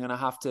great. And I'm going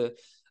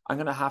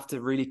to have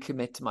to really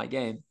commit to my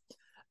game.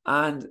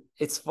 And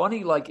it's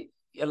funny, like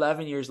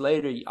 11 years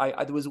later,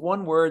 there was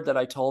one word that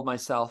I told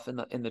myself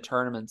in the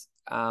tournament,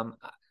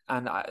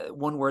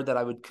 one word that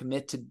I would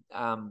commit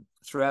to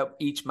throughout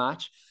each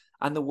match,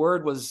 and the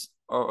word was,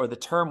 or the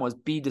term was,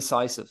 be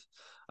decisive.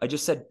 I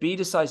just said, be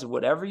decisive.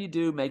 Whatever you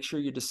do, make sure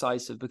you're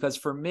decisive. Because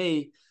for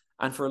me,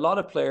 and for a lot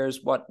of players,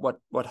 what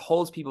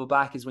holds people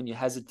back is when you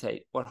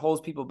hesitate. What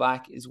holds people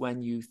back is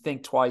when you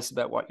think twice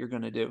about what you're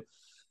going to do.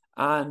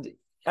 And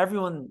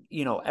everyone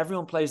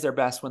plays their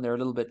best when they're a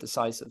little bit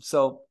decisive.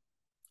 So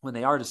when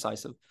they are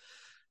decisive.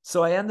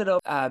 So I ended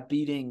up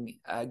beating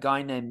a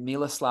guy named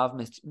Miloslav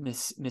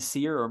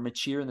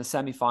Micir in the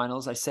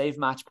semifinals. I saved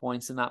match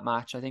points in that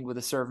match, I think, with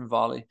a serve and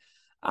volley.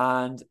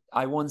 And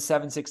I won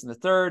 7-6 in the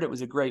third. It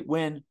was a great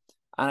win.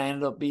 And I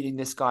ended up beating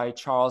this guy,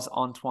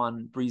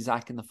 Charles-Antoine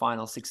Brisac, in the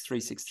final, 6-3,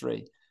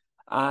 6-3.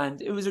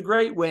 And it was a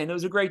great win. It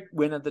was a great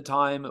win at the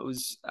time. It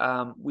was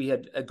we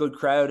had a good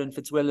crowd in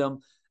Fitzwilliam.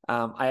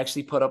 I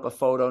actually put up a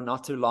photo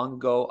not too long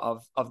ago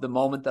of the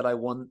moment that I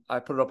won. I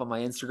put it up on my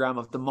Instagram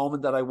of the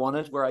moment that I won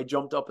it, where I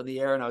jumped up in the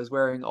air and I was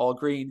wearing all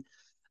green.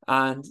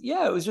 And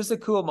yeah, it was just a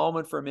cool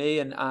moment for me.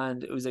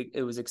 And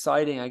it was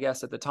exciting, I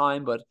guess, at the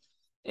time. But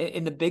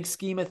in the big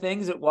scheme of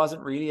things, it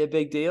wasn't really a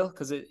big deal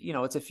because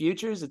it's a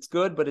futures, it's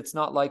good, but it's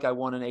not like I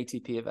won an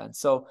ATP event.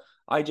 So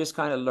I just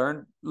kind of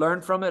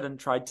learned from it and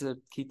tried to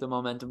keep the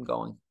momentum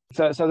going.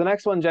 So the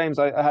next one, James,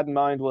 I had in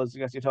mind was, I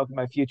guess you're talking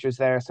about futures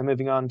there. So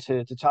moving on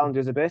to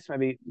challengers a bit,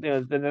 maybe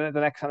the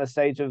next kind of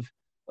stage of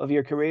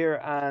your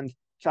career and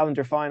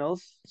challenger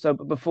finals. So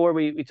before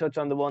we touch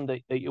on the one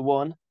that you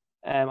won,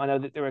 I know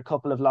that there were a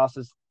couple of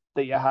losses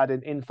that you had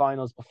in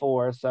finals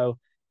before. So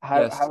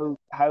how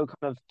kind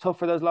of tough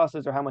were those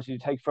losses, or how much did you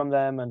take from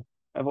them, and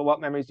what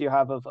memories do you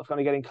have of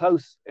kind of getting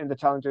close in the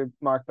challenger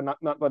mark,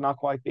 but not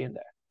quite being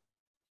there?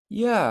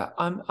 Yeah,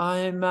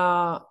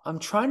 I'm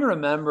trying to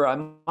remember.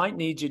 I might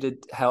need you to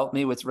help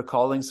me with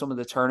recalling some of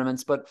the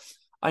tournaments, but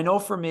I know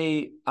for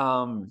me,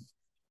 so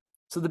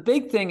the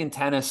big thing in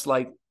tennis,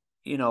 like,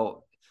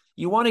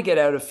 you want to get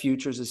out of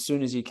futures as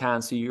soon as you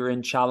can. So you're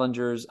in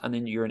challengers, and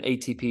then you're in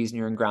ATPs, and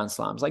you're in Grand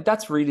Slams. Like,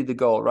 that's really the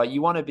goal, right? You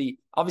want to be,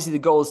 obviously the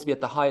goal is to be at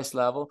the highest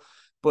level,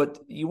 but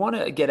you want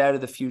to get out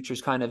of the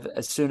futures kind of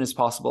as soon as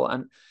possible.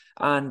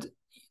 And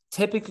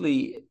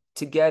typically,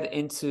 to get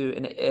into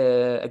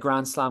a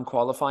Grand Slam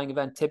qualifying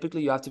event,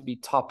 typically you have to be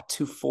top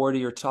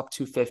 240 or top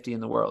 250 in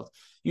the world.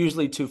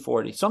 Usually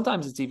 240.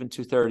 Sometimes it's even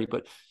 230,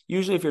 but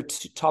usually if you're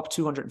top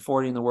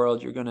 240 in the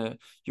world, you're gonna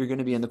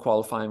be in the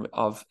qualifying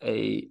of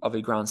a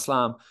Grand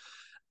Slam.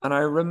 And I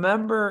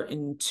remember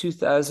in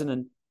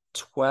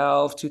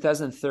 2012,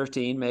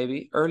 2013,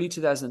 maybe early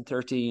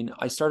 2013,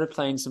 I started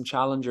playing some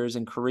challengers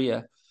in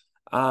Korea,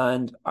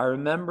 and I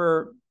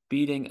remember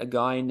beating a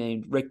guy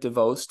named Rick de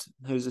Voost,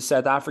 who's a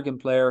South African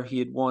player. He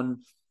had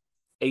won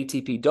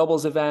ATP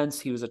doubles events.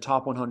 He was a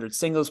top 100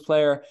 singles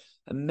player,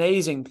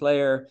 amazing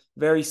player,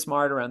 very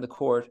smart around the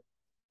court.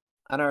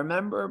 And I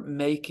remember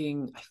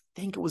making, I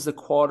think it was the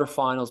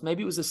quarterfinals,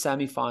 maybe it was the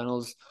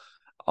semifinals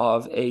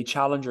of a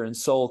challenger in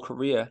Seoul,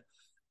 Korea.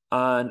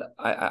 And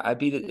I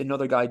beat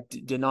another guy,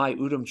 Denai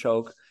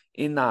Udumchok,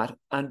 in that.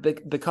 And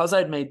because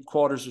I'd made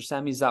quarters or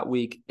semis that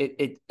week,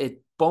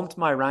 it bumped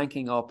my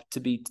ranking up to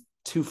be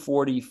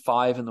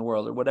 245 in the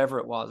world, or whatever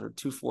it was, or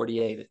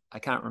 248. I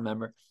can't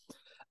remember.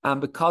 And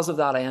because of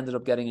that, I ended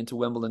up getting into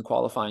Wimbledon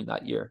qualifying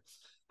that year.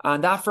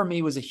 And that for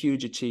me was a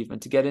huge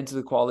achievement, to get into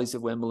the qualies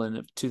of Wimbledon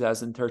of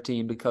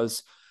 2013,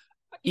 because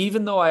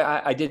even though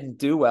I didn't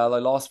do well, I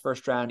lost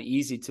first round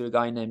easy to a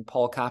guy named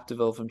Paul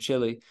Capdeville from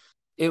Chile.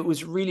 It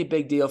was really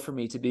big deal for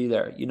me to be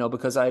there,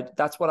 because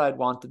that's what I'd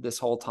wanted this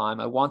whole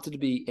time. I wanted to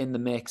be in the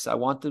mix. I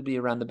wanted to be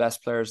around the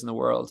best players in the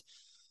world.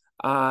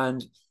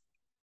 And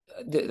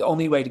the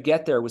only way to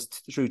get there was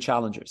through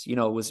challengers,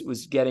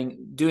 was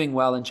doing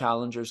well in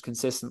challengers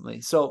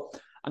consistently. So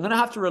I'm going to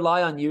have to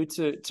rely on you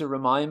to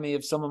remind me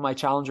of some of my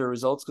challenger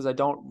results, because I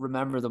don't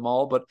remember them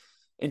all. But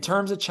in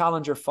terms of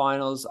challenger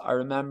finals, I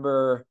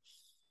remember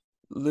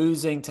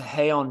losing to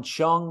Heon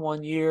Chung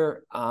one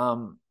year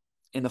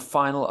in the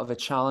final of a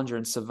challenger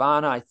in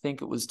Savannah. I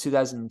think it was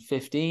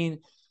 2015.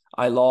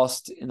 I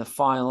lost in the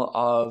final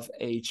of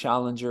a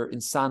challenger in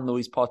San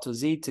Luis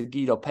Potosí to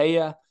Guido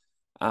Pella.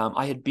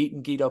 I had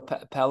beaten Guido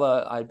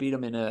Pella. I beat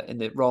him in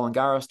the Roland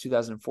Garros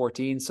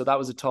 2014. So that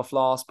was a tough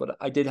loss, but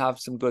I did have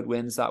some good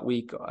wins that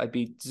week. I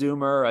beat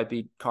Zoomer. I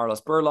beat Carlos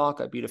Burlock.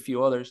 I beat a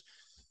few others.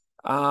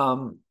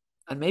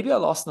 And maybe I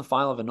lost in the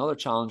final of another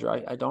challenger.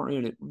 I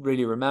don't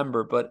really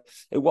remember, but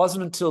it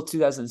wasn't until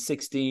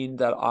 2016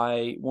 that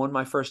I won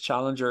my first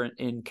challenger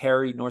in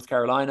Cary, North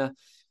Carolina.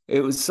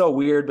 It was so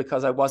weird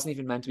because I wasn't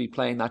even meant to be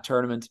playing that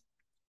tournament.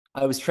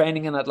 I was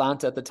training in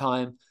Atlanta at the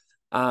time.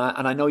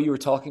 And I know you were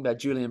talking about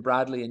Julian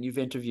Bradley and you've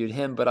interviewed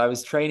him, but I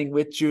was training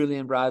with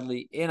Julian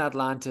Bradley in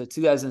Atlanta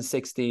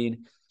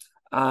 2016.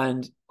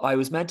 And I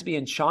was meant to be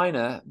in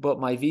China,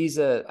 but I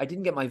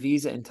didn't get my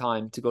visa in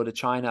time to go to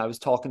China. I was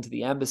talking to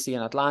the embassy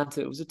in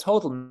Atlanta. It was a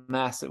total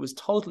mess. It was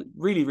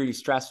really, really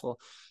stressful.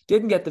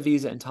 Didn't get the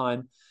visa in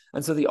time.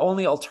 And so the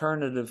only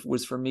alternative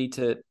was for me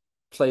to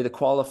play the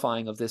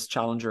qualifying of this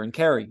challenger in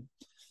Cary.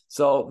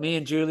 So me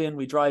and Julian,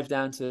 we drive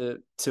down to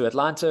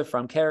Atlanta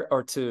from Kerry,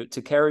 or to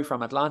Kerry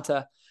from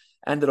Atlanta.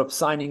 Ended up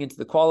signing into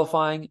the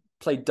qualifying.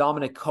 Played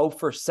Dominic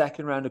Koepfer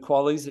second round of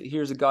qualies.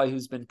 Here's a guy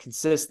who's been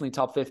consistently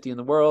top 50 in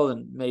the world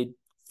and made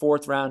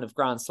fourth round of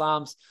Grand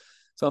Slams.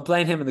 So I'm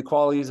playing him in the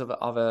qualies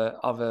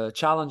of a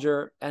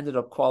challenger. Ended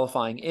up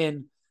qualifying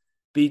in,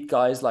 beat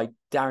guys like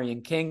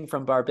Darian King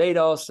from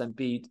Barbados and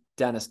beat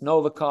Denis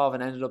Novikov,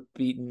 and ended up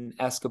beating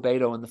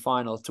Escobedo in the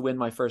final to win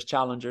my first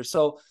challenger.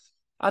 So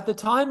at the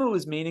time it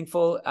was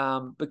meaningful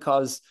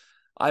because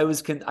I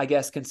was, I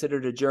guess,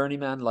 considered a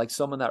journeyman, like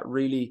someone that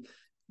really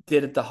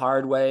did it the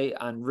hard way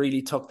and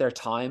really took their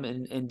time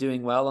in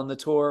doing well on the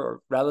tour, or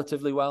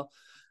relatively well.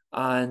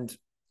 And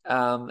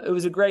it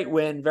was a great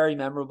win, very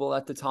memorable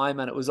at the time.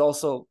 And it was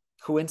also,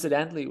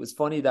 coincidentally, it was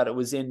funny that it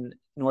was in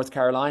North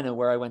Carolina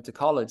where I went to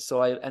college.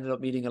 So I ended up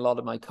meeting a lot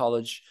of my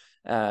college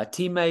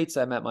teammates.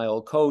 I met my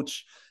old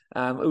coach.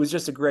 It was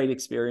just a great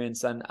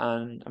experience, and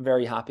I'm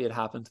very happy it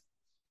happened.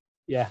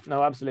 Yeah,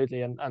 no,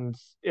 absolutely, and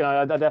you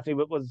know, I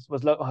definitely was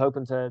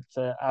hoping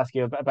to ask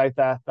you about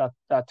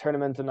that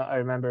tournament, and I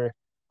remember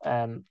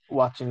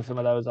watching some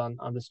of those on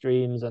the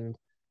streams, and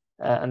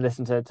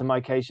listen to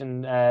Mike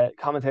Cation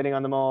commentating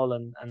on them all,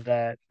 and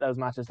those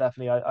matches,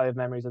 definitely I have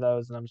memories of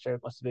those, and I'm sure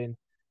it must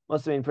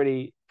have been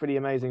pretty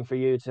amazing for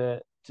you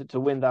to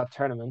win that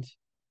tournament.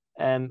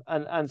 And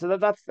so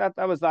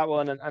that was that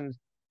one, and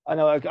I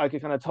know I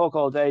could kind of talk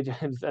all day,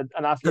 James, and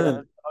ask you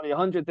only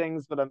 100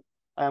 things, but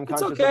I'm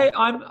It's conscious okay.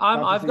 of,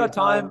 I've got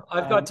time.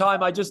 I've got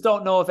time. I just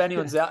don't know if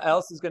anyone yeah.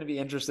 else is going to be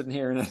interested in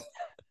hearing it.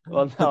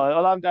 Well, no,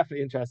 well, I'm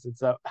definitely interested.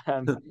 So,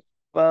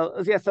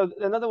 well, yeah. So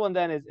another one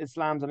then is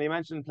slams, and you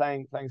mentioned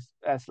playing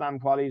slam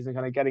qualies and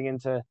kind of getting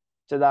into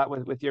that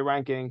with your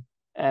ranking.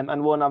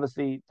 And one,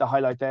 obviously the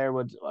highlight there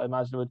I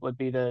imagine would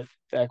be the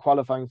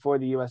qualifying for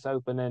the US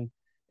Open in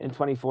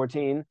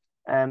 2014.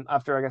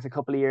 After I guess a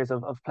couple of years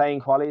of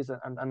playing qualies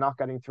and not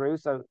getting through.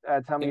 So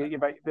tell me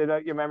about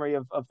your memory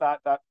of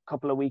that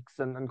couple of weeks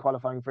and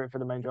qualifying for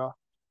the main draw.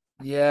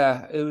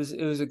 Yeah, it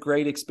was a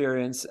great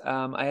experience.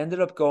 I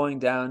ended up going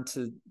down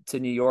to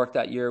New York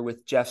that year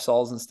with Jeff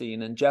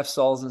Salzenstein, and Jeff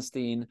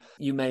Salzenstein,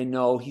 you may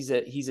know, he's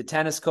a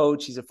tennis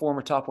coach. He's a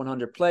former top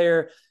 100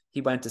 player.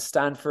 He went to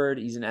Stanford.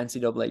 He's an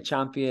NCAA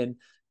champion.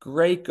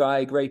 Great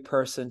guy, great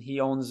person. He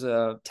owns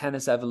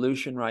Tennis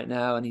Evolution right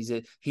now, and he's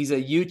a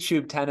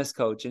YouTube tennis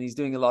coach, and he's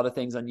doing a lot of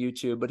things on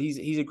YouTube. But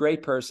he's a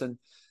great person.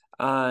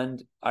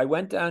 And I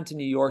went down to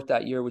New York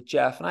that year with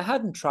Jeff, and I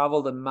hadn't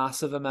traveled a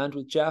massive amount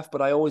with Jeff,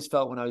 but I always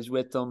felt when I was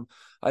with him,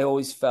 I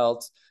always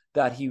felt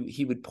that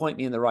he would point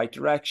me in the right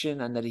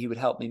direction, and that he would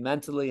help me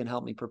mentally and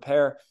help me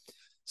prepare.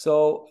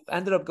 So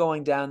ended up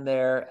going down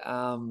there,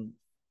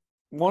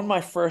 won my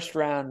first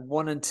round,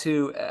 1 and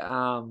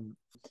 2.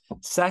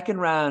 Second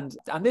round,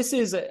 and this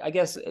is, I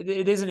guess,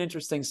 it is an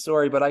interesting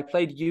story, but I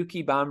played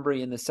Yuki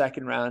Bambry in the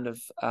second round of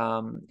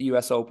the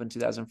US Open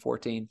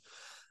 2014.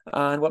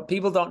 And what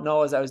people don't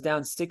know is I was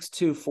down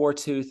 6-2,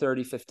 4-2,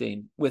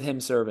 30-15 with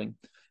him serving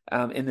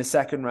in the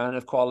second round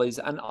of qualies.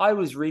 And I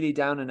was really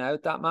down and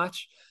out that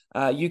match.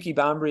 Yuki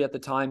Bambry at the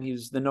time, he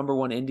was the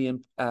 #1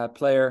 Indian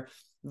player.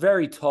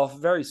 Very tough,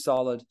 very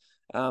solid.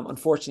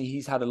 Unfortunately,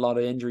 he's had a lot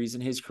of injuries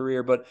in his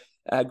career, but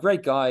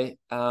great guy.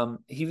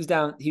 He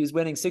was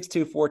winning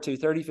 6-2, 4-2,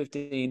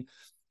 30-15.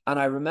 And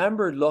I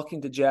remember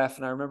looking to Jeff,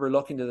 and I remember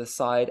looking to the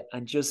side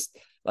and just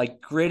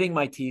like gritting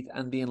my teeth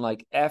and being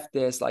like, F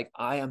this, like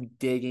I am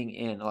digging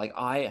in. Like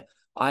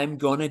I'm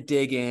gonna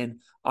dig in.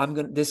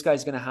 This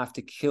guy's gonna have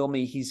to kill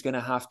me. He's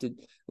gonna have to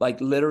like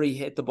literally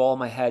hit the ball in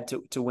my head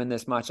to win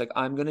this match. Like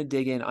I'm gonna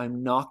dig in.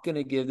 I'm not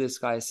gonna give this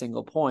guy a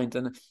single point.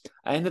 And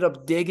I ended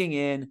up digging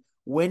in,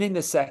 winning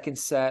the second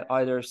set,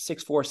 either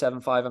 6-4,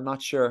 7-5, I'm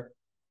not sure.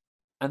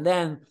 And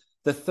then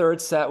the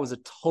third set was a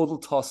total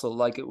tussle.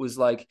 Like it was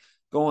like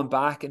going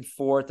back and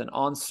forth and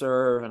on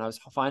serve, and I was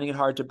finding it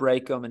hard to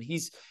break him. And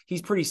he's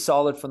pretty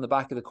solid from the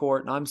back of the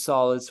court, and I'm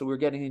solid. So we're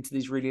getting into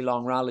these really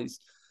long rallies.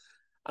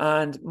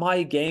 And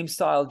my game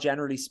style,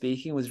 generally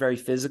speaking, was very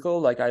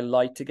physical. Like I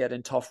like to get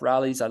in tough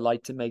rallies. I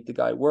like to make the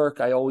guy work.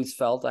 I always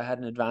felt I had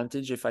an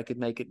advantage if I could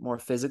make it more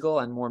physical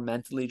and more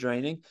mentally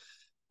draining.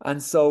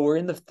 And so we're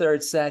in the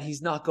third set.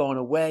 He's not going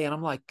away. And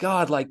I'm like,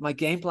 God, like my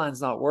game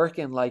plan's not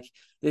working. Like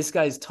this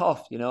guy's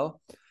tough, you know?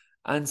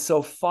 And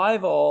so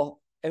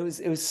 5-all, it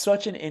was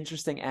such an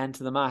interesting end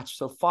to the match.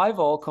 So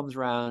 5-all comes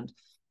around,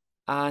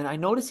 and I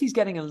notice he's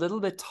getting a little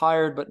bit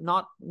tired, but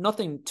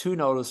nothing too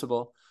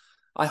noticeable.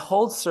 I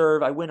hold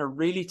serve. I win a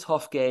really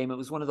tough game. It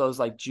was one of those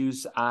like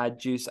juice add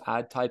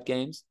type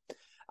games.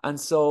 And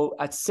so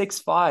at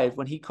 6-5,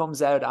 when he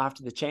comes out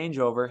after the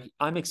changeover,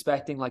 I'm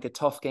expecting like a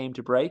tough game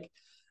to break.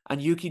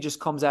 And Yuki just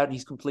comes out and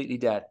he's completely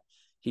dead.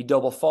 He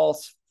double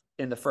faults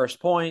in the first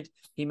point.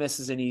 He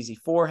misses an easy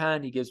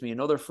forehand. He gives me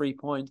another free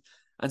point.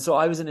 And so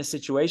I was in a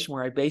situation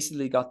where I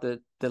basically got the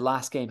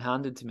last game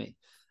handed to me.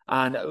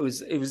 And it was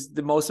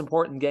the most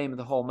important game of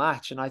the whole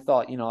match. And I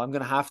thought, you know, I'm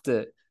going to have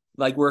to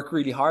like work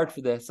really hard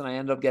for this. And I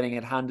ended up getting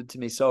it handed to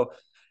me. So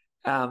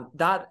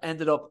that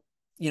ended up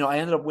I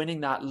ended up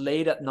winning that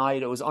late at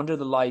night. It was under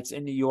the lights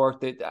in New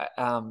York. That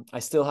I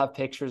still have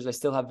pictures. I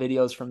still have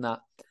videos from that.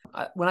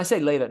 When I say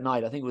late at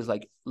night, I think it was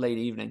like late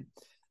evening.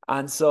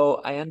 And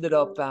so I ended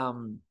up,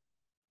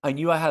 I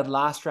knew I had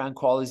last round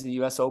qualities of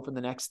the US Open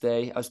the next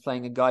day. I was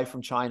playing a guy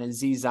from China,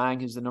 Zi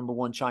Zhang, who's the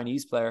 #1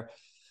 Chinese player.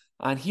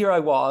 And here I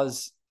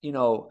was,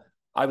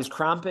 I was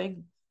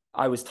cramping.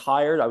 I was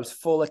tired. I was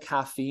full of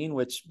caffeine,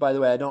 which, by the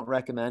way, I don't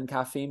recommend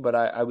caffeine, but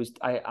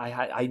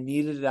I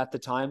needed it at the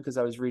time because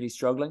I was really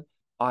struggling.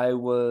 I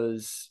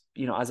was,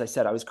 as I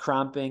said, I was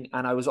cramping,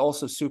 and I was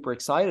also super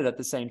excited at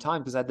the same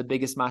time because I had the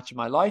biggest match of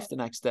my life the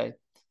next day.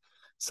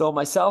 So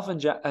myself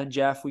and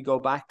Jeff, we go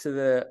back to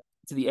the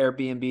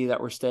Airbnb that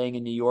we're staying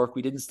in New York.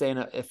 We didn't stay in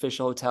an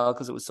official hotel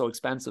because it was so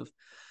expensive.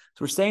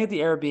 So we're staying at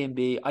the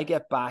Airbnb. I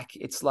get back.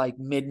 It's like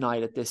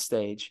midnight at this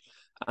stage.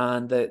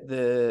 And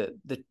the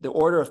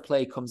order of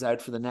play comes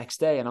out for the next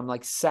day. And I'm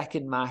like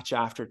second match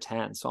after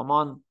 10. So I'm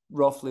on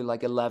roughly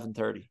like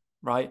 11:30,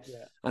 right?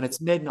 Yeah. And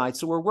it's midnight.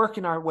 So we're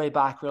working our way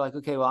back. We're like,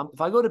 okay, well, if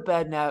I go to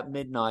bed now at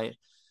midnight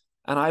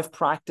and I've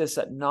practice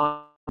at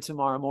 9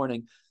 tomorrow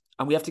morning,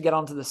 and we have to get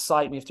onto the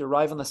site, and we have to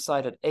arrive on the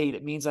site at 8.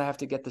 It means I have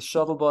to get the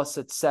shuttle bus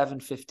at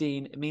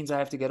 7:15. It means I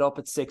have to get up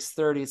at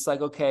 6:30. It's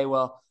like, okay,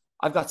 well,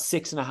 I've got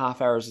 6.5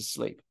 hours of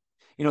sleep.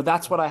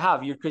 That's what I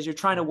have. Because you're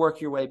trying to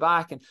work your way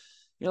back, and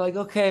you're like,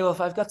 okay, well,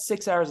 if I've got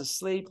 6 hours of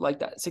sleep, like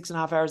that,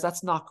 6.5 hours,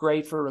 that's not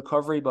great for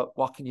recovery, but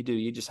what can you do?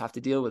 You just have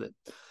to deal with it.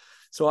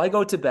 So I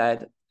go to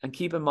bed, and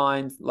keep in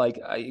mind, like,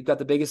 I got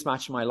the biggest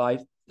match of my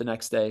life the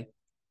next day.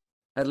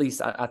 At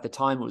least at the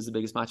time, it was the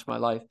biggest match of my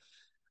life.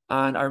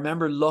 And I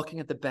remember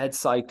looking at the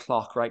bedside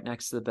clock right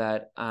next to the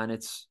bed, and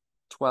it's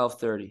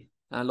 12:30.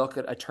 And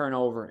I turn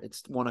over,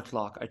 it's 1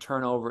 o'clock. I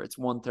turn over, it's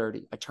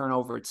 1:30. I turn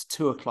over, it's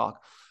 2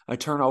 o'clock. I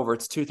turn over,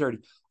 it's 2:30.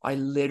 I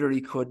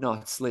literally could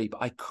not sleep.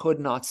 I could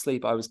not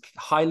sleep. I was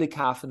highly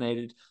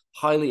caffeinated,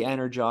 highly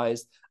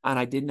energized, and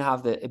I didn't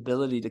have the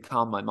ability to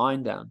calm my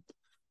mind down.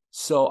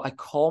 So I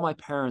call my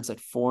parents at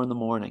 4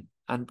 a.m.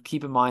 And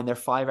keep in mind, they're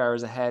 5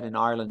 hours ahead in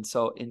Ireland,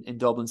 so in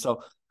Dublin.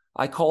 So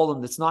I call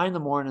them. It's 9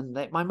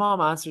 a.m. My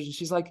mom answers, and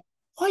she's like,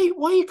 why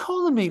are you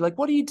calling me? Like,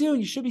 what are you doing?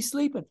 You should be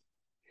sleeping.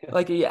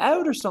 Like, are you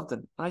out or something?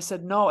 And I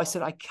said, no. I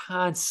said, I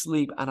can't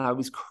sleep. And I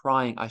was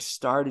crying. I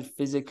started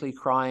physically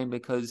crying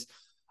because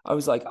I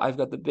was like, I've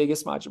got the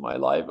biggest match of my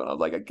life. And I'm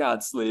like, I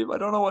can't sleep. I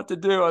don't know what to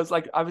do. I was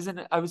like, I was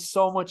in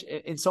so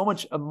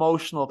much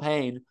emotional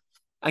pain.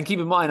 And keep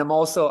in mind, I've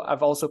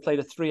also played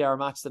a 3-hour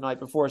match the night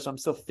before. So I'm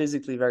still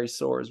physically very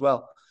sore as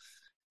well.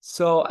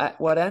 So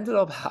what ended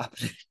up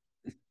happening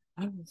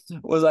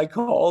was I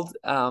called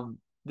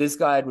this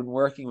guy I'd been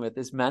working with,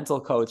 this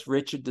mental coach,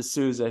 Richard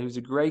D'Souza, who's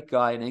a great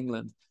guy in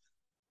England.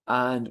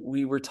 And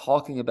we were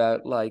talking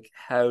about like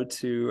how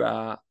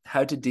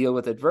to deal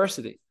with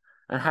adversity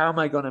and how am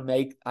I going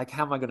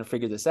to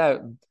figure this out?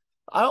 And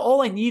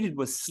all I needed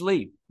was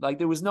sleep. Like,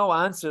 there was no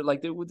answer.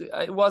 Like,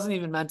 it wasn't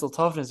even mental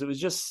toughness. It was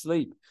just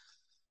sleep.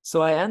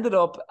 So I ended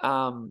up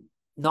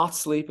not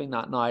sleeping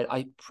that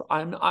night.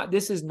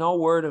 This is no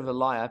word of a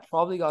lie. I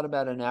probably got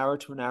about an hour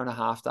to an hour and a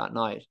half that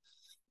night.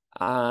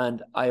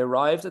 And I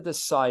arrived at the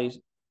site.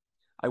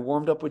 I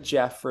warmed up with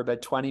Jeff for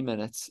about 20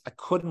 minutes. I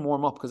couldn't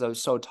warm up because I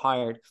was so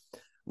tired.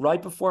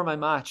 Right before my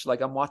match,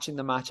 like, I'm watching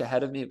the match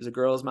ahead of me. It was a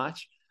girls'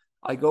 match.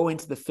 I go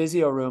into the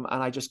physio room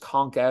and I just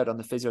conk out on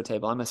the physio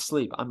table. I'm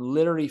asleep. I'm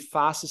literally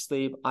fast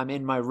asleep. I'm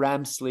in my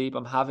REM sleep.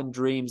 I'm having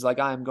dreams. Like,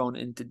 I'm going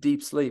into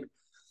deep sleep.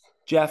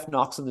 Jeff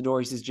knocks on the door.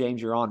 He says,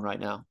 James, you're on right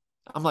now.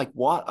 I'm like,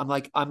 what? I'm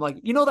like,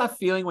 that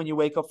feeling when you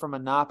wake up from a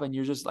nap and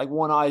you're just like,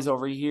 one eye's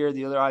over here,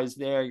 the other eye's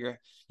there.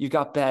 You've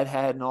got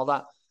bedhead and all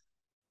that.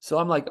 So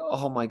I'm like,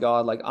 oh my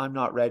God, like, I'm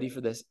not ready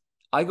for this.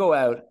 I go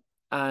out,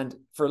 and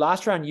for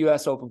last round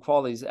US Open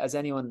qualities, as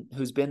anyone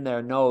who's been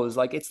there knows,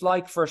 like, it's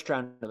like first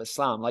round of a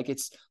slam. Like,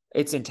 it's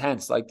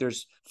intense. Like,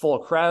 there's full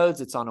crowds.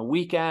 It's on a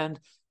weekend.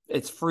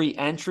 It's free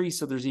entry.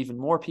 So there's even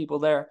more people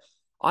there.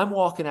 I'm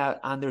walking out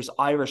and there's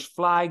Irish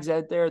flags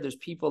out there. There's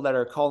people that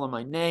are calling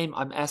my name.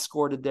 I'm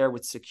escorted there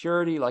with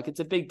security. Like,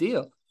 it's a big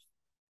deal.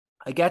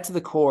 I get to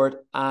the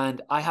court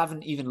and I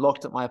haven't even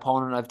looked at my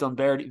opponent. I've done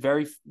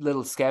very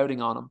little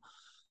scouting on him.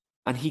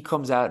 And he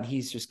comes out and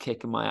he's just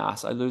kicking my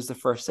ass. I lose the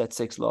first set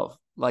 6-love.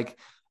 Like,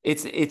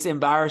 it's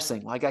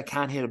embarrassing. Like, I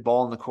can't hit a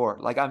ball in the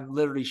court. Like, I'm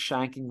literally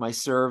shanking my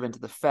serve into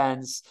the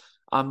fence.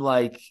 I'm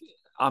like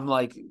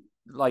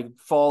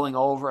falling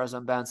over as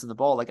I'm bouncing the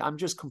ball. Like, I'm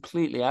just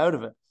completely out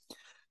of it.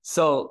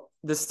 So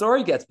the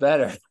story gets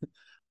better.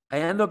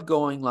 I end up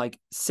going like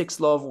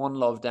 6-love,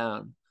 1-love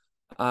down.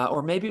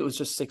 Or maybe it was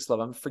just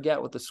 6-love. I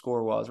forget what the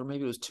score was. Or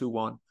maybe it was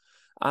 2-1.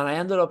 And I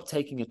ended up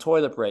taking a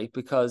toilet break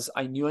because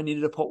I knew I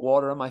needed to put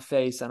water on my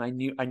face and I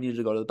knew I needed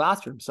to go to the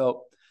bathroom.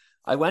 So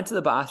I went to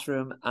the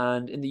bathroom,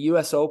 and in the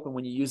US Open,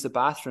 when you use the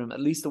bathroom, at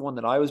least the one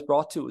that I was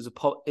brought to,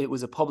 it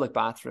was a public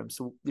bathroom.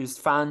 So there's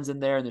fans in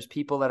there and there's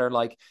people that are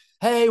like,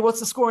 hey,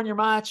 what's the score in your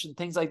match? And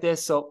things like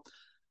this. So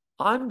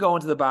I'm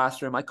going to the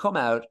bathroom. I come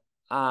out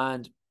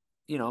and,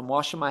 I'm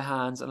washing my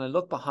hands, and I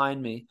look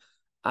behind me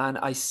and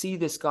I see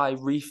this guy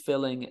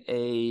refilling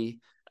a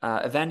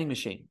vending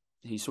machine.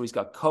 he's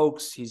got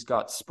Cokes, he's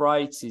got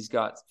Sprites, he's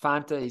got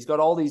Fanta, he's got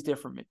all these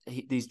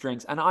these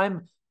drinks. And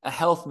I'm a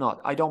health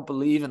nut. I don't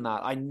believe in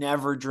that. I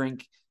never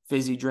drink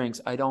fizzy drinks.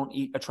 I don't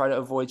eat. I try to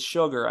avoid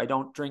sugar. I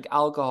don't drink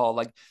alcohol.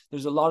 Like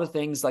there's a lot of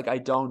things like I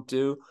don't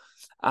do.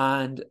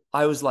 And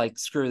I was like,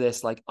 screw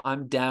this. Like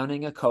I'm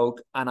downing a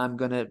Coke and I'm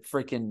going to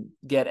freaking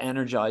get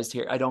energized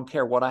here. I don't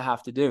care what I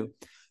have to do.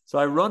 So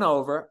I run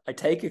over, I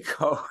take a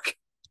Coke.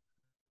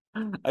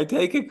 I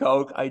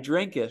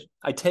drink it.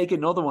 I take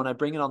another one. I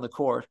bring it on the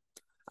court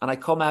and I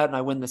come out and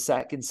I win the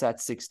second set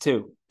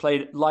 6-2.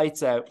 Played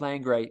lights out,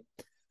 playing great.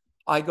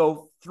 I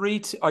go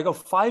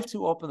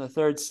 5-2 up in the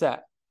third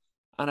set.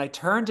 And I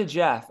turn to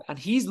Jeff and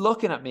he's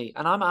looking at me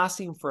and I'm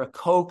asking him for a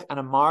Coke and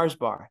a Mars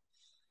bar.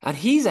 And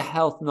he's a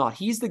health nut.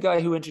 He's the guy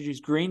who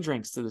introduced green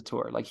drinks to the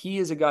tour. Like he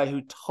is a guy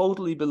who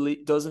totally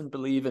doesn't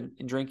believe in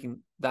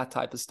drinking that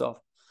type of stuff.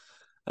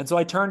 And so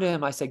I turned to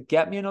him. I said,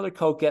 get me another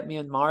Coke, get me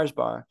a Mars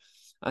bar.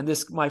 And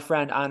my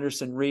friend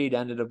Anderson Reed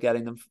ended up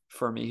getting them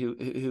for me,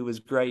 who was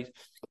great.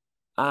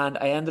 And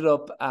I ended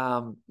up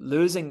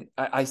losing.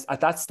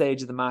 At that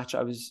stage of the match,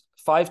 I was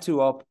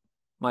 5-2 up.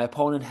 My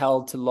opponent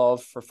held to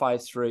love for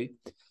 5-3.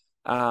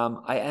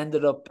 I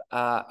ended up,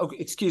 I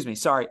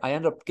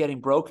ended up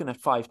getting broken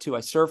at 5-2. I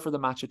served for the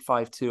match at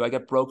 5-2. I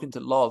got broken to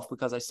love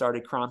because I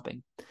started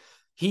cramping.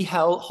 He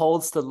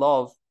holds to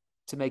love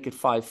to make it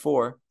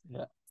 5-4.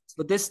 Yeah.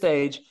 So at this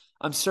stage,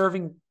 I'm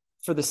serving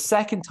for the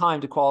second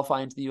time to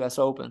qualify into the US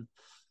Open.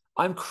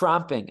 I'm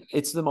cramping.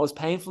 It's the most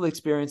painful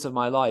experience of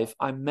my life.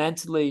 I'm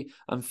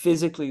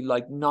physically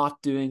like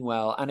not doing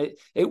well. And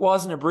it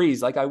wasn't a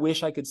breeze. Like I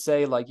wish I could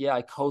say like, yeah,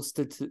 I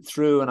coasted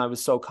through and I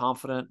was so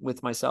confident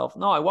with myself.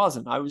 No, I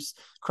wasn't. I was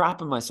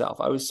crapping myself.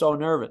 I was so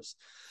nervous.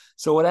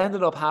 So what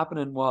ended up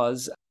happening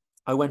was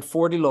I went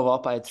 40-love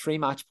up. I had 3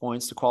 match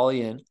points to qualify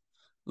in,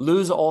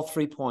 lose all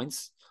 3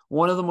 points.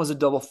 One of them was a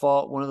double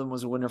fault. One of them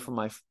was a winner from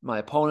my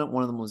opponent.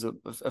 One of them was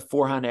a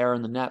forehand error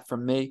in the net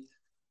from me.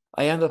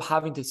 I ended up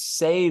having to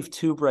save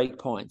 2 break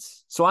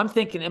points. So I'm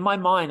thinking in my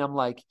mind, I'm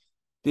like,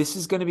 this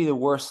is going to be the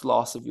worst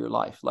loss of your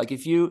life. Like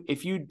if you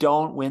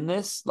don't win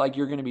this, like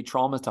you're going to be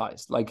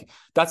traumatized. Like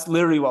that's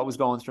literally what was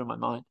going through my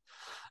mind.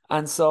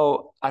 And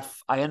so I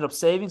ended up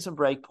saving some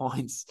break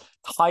points,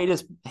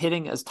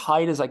 hitting as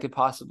tight as I could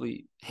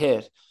possibly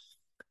hit.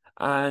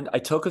 And I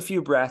took a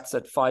few breaths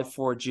at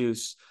 5-4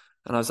 juice.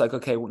 And I was like,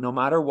 okay, no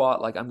matter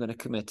what, like I'm going to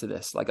commit to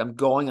this. Like I'm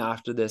going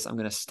after this. I'm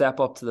going to step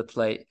up to the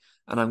plate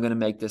and I'm going to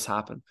make this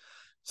happen.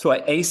 So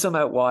I ace him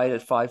out wide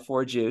at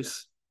 5-4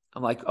 juice.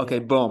 I'm like, okay,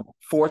 boom,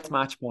 4th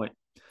match point.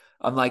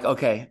 I'm like,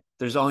 okay,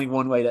 there's only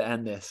one way to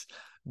end this.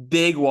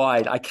 Big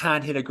wide. I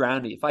can't hit a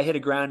groundie. If I hit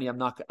a groundie,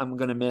 I'm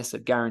going to miss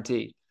it,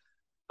 guaranteed.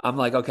 I'm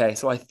like, okay,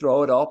 so I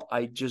throw it up.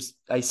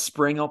 I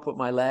spring up with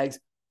my legs,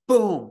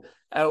 boom,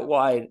 out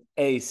wide,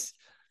 ace.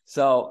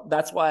 So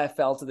that's why I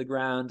fell to the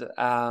ground.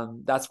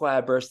 That's why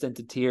I burst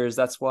into tears.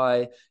 That's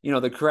why,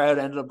 the crowd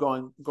ended up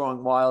going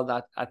wild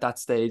at that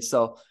stage.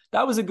 So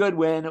that was a good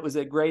win. It was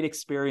a great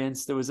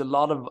experience. There was a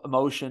lot of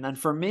emotion. And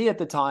for me at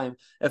the time,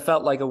 it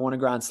felt like I won a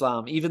Grand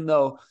Slam, even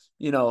though,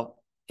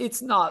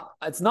 it's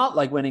not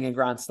like winning a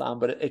Grand Slam,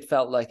 but it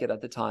felt like it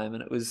at the time.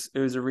 And it was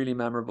a really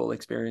memorable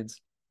experience.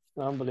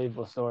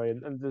 Unbelievable story,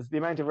 and there's the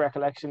amount of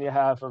recollection you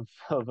have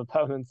of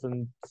opponents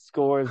and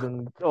scores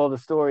and all the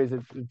stories.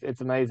 It's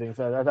amazing.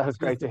 So that was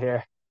great to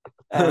hear.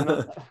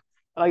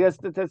 I guess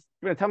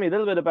tell me a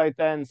little bit about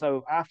then.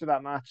 So after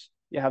that match,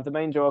 you have the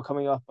main draw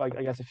coming up. I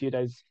guess a few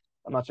days.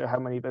 I'm not sure how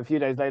many, but a few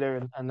days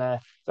later. And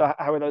so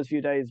how are those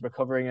few days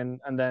recovering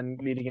and then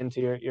leading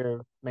into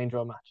your main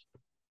draw match?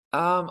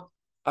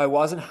 I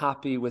wasn't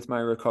happy with my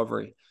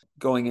recovery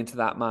going into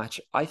that match.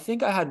 I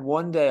think I had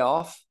one day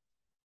off.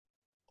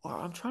 Or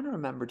I'm trying to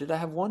remember, did I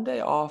have one day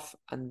off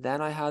and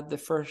then I had the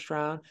first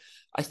round?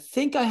 I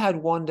think I had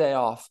one day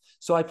off.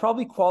 So I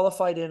probably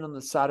qualified in on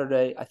the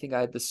Saturday. I think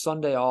I had the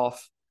Sunday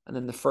off and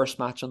then the first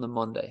match on the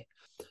Monday.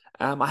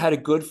 I had a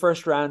good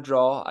first round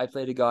draw. I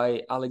played a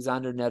guy,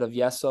 Alexander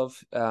Nedovyesov,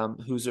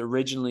 who's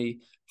originally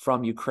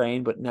from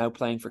Ukraine, but now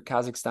playing for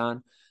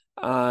Kazakhstan.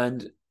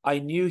 And I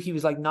knew he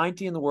was like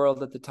 90 in the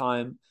world at the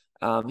time.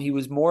 He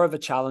was more of a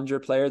challenger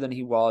player than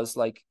he was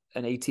like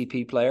an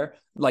ATP player.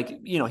 Like,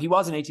 he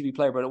was an ATP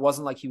player, but it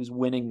wasn't like he was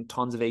winning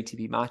tons of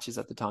ATP matches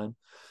at the time.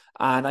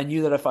 And I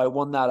knew that if I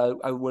won that,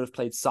 I would have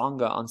played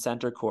Tsonga on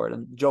center court.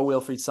 And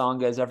Jo-Wilfried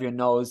Tsonga, as everyone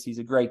knows, he's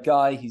a great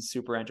guy. He's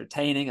super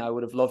entertaining. I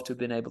would have loved to have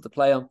been able to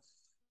play him.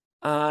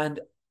 And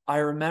I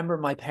remember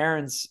my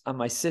parents and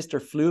my sister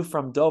flew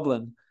from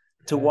Dublin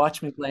to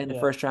watch me play in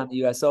the first round of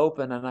the US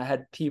Open. And I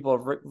had people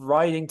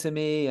writing to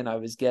me and I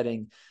was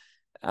getting,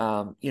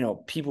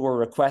 people were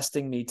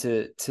requesting me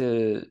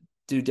to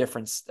do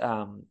different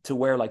to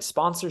wear like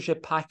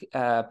sponsorship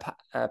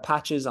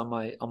patches on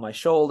my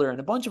shoulder and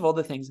a bunch of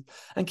other things.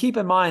 And keep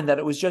in mind that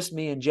it was just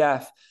me and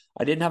Jeff.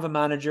 I didn't have a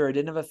manager, I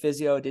didn't have a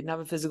physio, I didn't have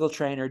a physical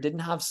trainer, didn't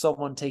have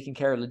someone taking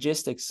care of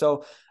logistics.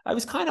 So I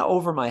was kind of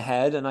over my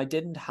head and I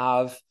didn't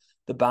have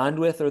the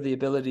bandwidth or the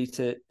ability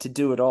to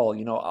do it all.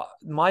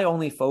 My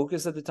only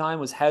focus at the time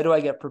was how do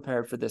I get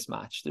prepared for this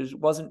match? There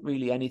wasn't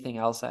really anything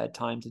else I had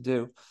time to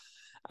do.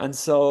 And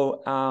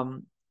so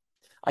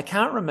I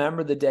can't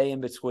remember the day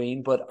in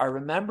between, but I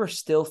remember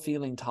still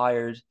feeling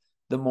tired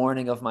the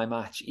morning of my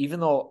match, even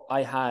though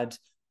I had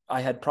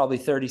probably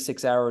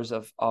 36 hours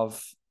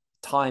of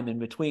time in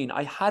between.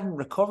 I hadn't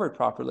recovered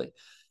properly,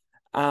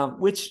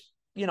 which,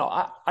 you know,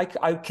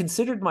 I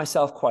considered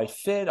myself quite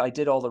fit. I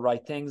did all the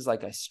right things.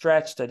 Like I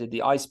stretched, I did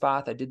the ice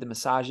bath, I did the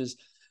massages,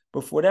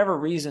 but for whatever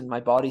reason, my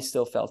body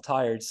still felt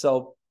tired.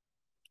 So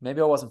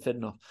maybe I wasn't fit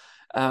enough.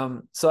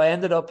 So I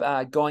ended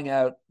up going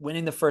out,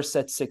 winning the first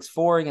set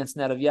 6-4 against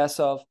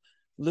Nedovyesov,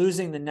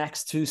 losing the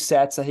next two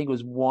sets. I think it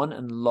was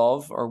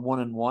 1-love or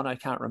 1-1. I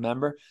can't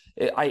remember.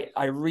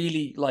 I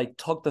really like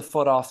took the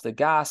foot off the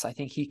gas. I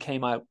think he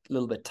came out a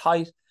little bit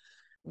tight.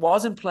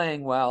 Wasn't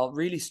playing well,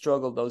 really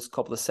struggled those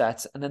couple of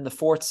sets. And then the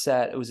fourth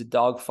set, it was a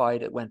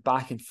dogfight. It went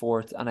back and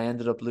forth, and I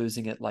ended up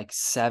losing it like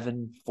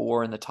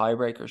 7-4 in the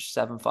tiebreak or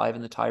 7-5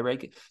 in the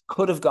tiebreak. It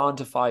could have gone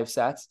to 5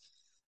 sets.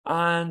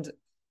 And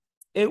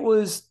it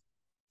was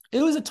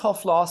a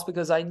tough loss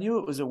because I knew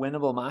it was a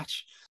winnable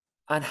match.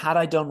 And had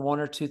I done one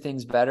or two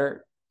things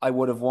better, I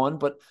would have won.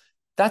 But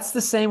that's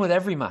the same with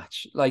every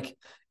match. Like,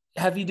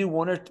 have you do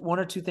one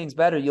or two things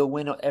better, you'll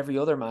win every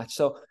other match.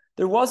 So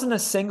there wasn't a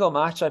single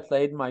match I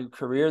played in my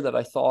career that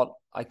I thought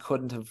I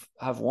couldn't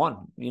have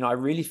won. You know, I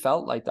really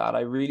felt like that.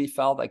 I really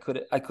felt I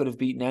could have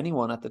beaten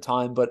anyone at the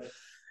time, but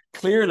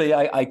clearly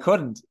I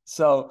couldn't.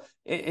 So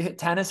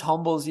tennis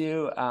humbles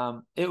you.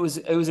 It was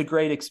a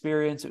great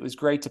experience. It was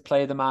great to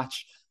play the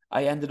match.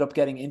 I ended up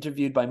getting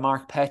interviewed by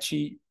Mark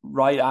Petchey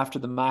right after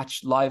the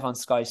match live on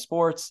Sky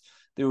Sports.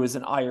 There was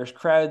an Irish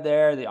crowd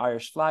there. The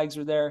Irish flags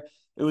were there.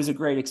 It was a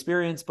great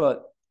experience,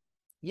 but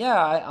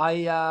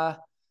yeah,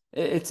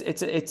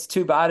 it's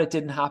too bad it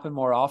didn't happen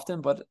more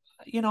often, but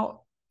you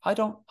know, I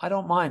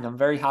don't mind. I'm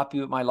very happy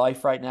with my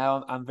life right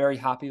now. I'm very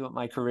happy with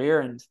my career,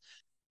 and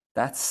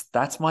that's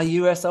my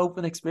US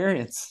Open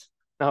experience.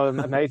 No,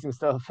 amazing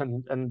stuff,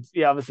 and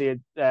yeah, obviously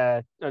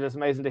it's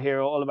amazing to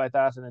hear all about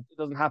that, and it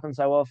doesn't happen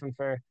so often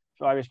for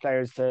Irish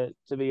players to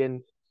be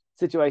in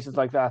situations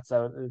like that.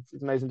 So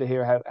it's amazing to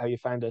hear how you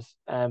found it.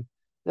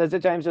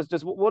 James,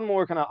 just one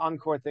more kind of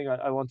on-court thing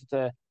I wanted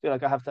to feel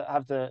like I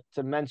have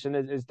to mention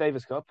is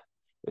Davis Cup,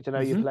 which I know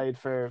you played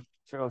for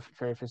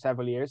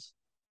several years.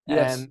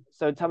 Yes.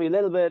 So tell me a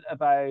little bit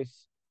about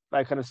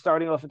like kind of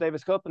starting off with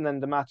Davis Cup, and then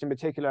the match in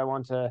particular I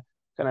want to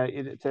kind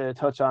of to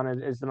touch on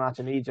is the match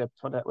in Egypt,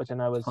 which I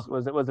know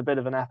was a bit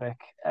of an epic.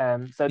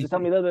 So just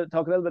talk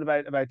a little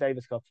bit about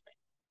Davis Cup.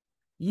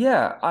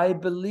 Yeah, I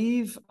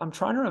believe I'm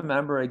trying to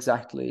remember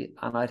exactly,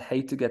 and I'd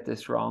hate to get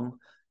this wrong,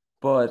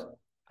 but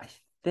I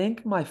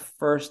think my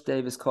first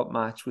Davis Cup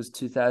match was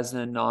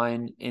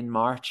 2009 in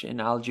March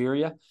in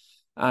Algeria,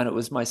 and it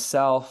was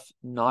myself,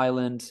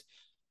 Nyland,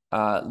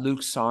 Luke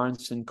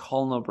Sorensen,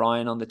 Colin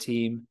O'Brien on the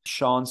team.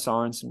 Sean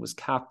Sorensen was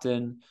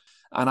captain,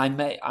 and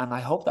I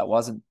hope that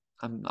wasn't.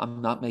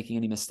 I'm not making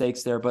any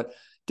mistakes there, but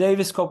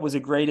Davis Cup was a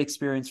great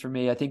experience for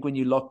me. I think when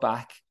you look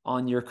back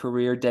on your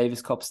career,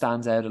 Davis Cup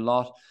stands out a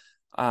lot.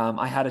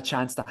 I had a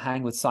chance to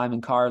hang with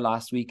Simon Carr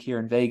last week here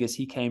in Vegas.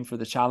 He came for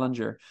the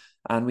Challenger,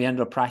 and we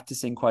ended up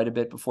practicing quite a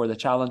bit before the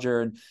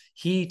Challenger. And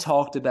he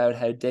talked about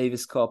how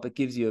Davis Cup, it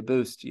gives you a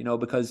boost, you know,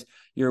 because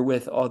you're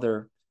with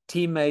other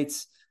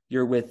teammates,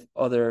 you're with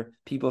other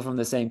people from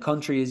the same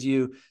country as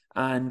you.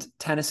 And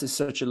tennis is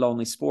such a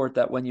lonely sport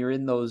that when you're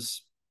in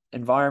those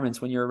environments,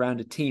 when you're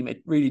around a team,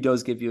 it really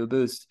does give you a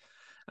boost.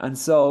 And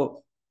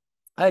so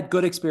I had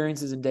good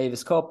experiences in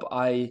Davis Cup.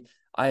 I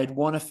had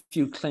won a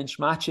few clinch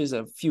matches,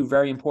 a few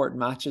very important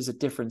matches at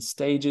different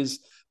stages.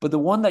 But the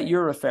one that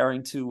you're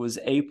referring to was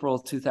April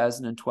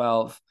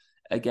 2012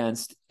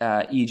 against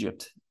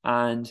Egypt.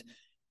 And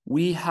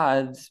we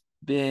had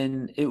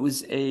been, it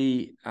was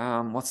a,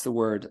 what's the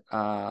word?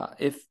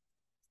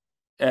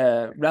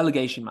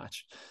 Relegation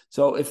match.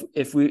 So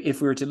if we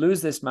were to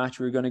lose this match,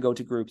 we were going to go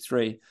to Group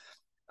 3.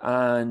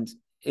 And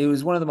it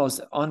was one of the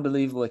most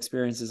unbelievable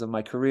experiences of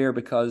my career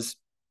because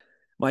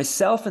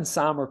myself and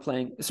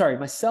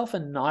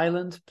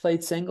Nyland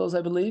played singles,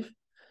 I believe.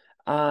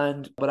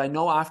 But I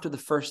know after the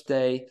first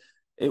day,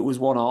 it was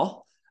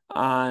 1-1.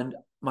 And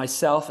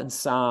myself and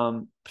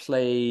Sam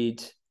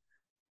played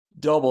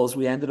doubles.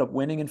 We ended up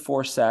winning in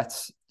 4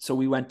 sets. So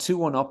we went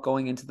 2-1 up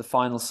going into the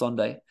final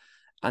Sunday.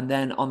 And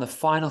then on the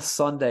final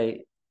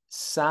Sunday,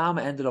 Sam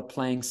ended up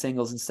playing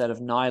singles instead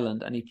of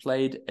Nyland. And he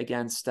played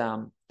against,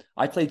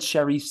 I played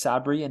Sharif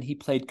Sabri and he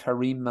played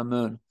Karim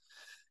Mamoun.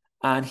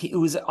 And it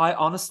was one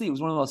of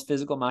the most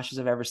physical matches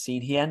I've ever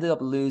seen. He ended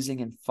up losing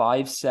in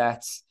 5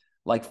 sets,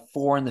 like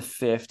 4 in the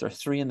 5th or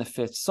 3 in the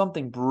 5th,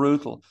 something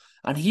brutal.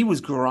 And he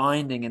was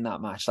grinding in that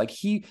match. Like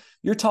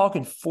you're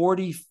talking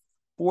 40,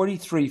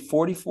 43,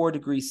 44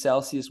 degrees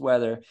Celsius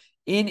weather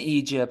in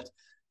Egypt,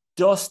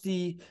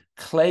 dusty,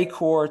 clay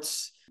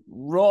courts,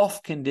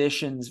 rough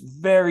conditions,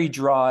 very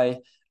dry.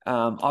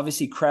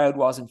 Obviously crowd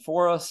wasn't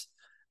for us.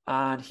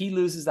 And he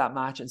loses that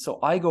match. And so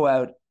I go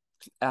out,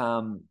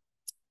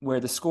 where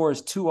the score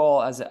is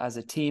 2-2 as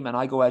a team, and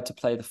I go out to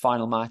play the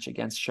final match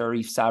against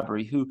Sharif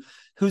Sabri,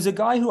 who's a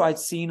guy who I'd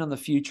seen on the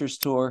Futures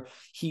Tour.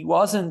 He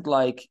wasn't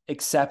like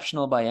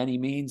exceptional by any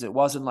means. It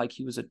wasn't like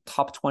he was a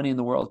top 20 in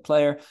the world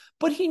player,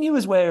 but he knew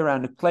his way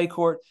around a clay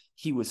court.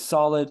 He was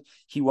solid.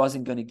 He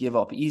wasn't going to give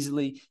up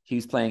easily. He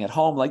was playing at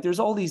home. Like, there's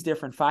all these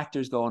different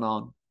factors going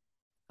on.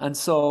 And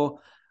so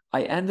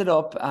I ended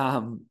up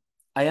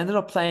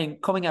playing,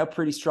 coming out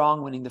pretty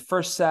strong, winning the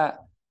first set,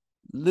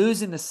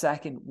 losing the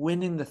second,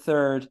 winning the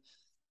third.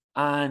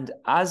 And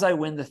as I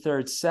win the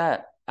third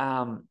set,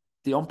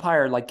 the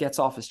umpire like gets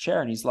off his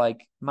chair and he's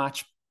like,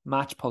 match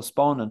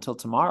postponed until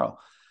tomorrow.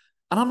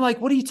 And I'm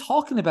like, what are you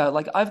talking about?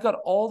 Like, I've got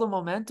all the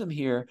momentum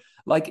here.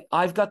 Like,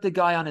 I've got the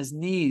guy on his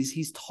knees.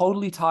 He's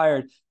totally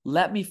tired.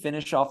 Let me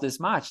finish off this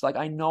match. Like,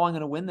 I know I'm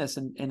going to win this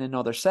in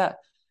another set.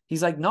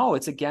 He's like, no,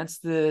 it's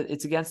against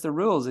the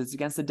rules. It's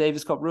against the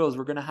Davis Cup rules.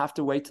 We're going to have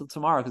to wait till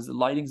tomorrow because the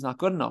lighting's not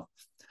good enough.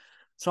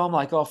 So I'm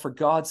like, oh, for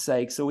God's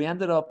sake. So we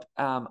ended up,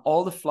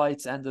 all the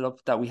flights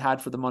that we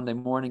had for the Monday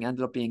morning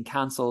ended up being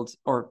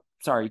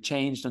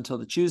changed until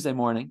the Tuesday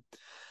morning.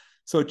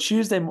 So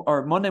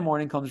Monday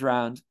morning comes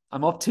around.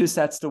 I'm up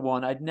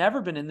 2-1. I'd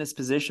never been in this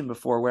position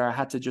before where I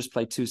had to just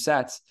play 2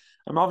 sets.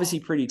 I'm obviously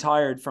pretty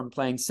tired from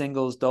playing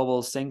singles,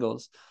 doubles,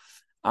 singles.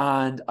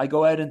 And I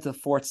go out into the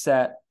fourth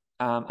set,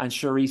 and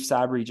Sharif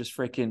Sabri just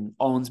freaking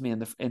owns me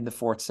in the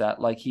fourth set.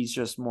 Like, he's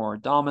just more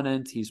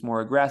dominant. He's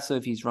more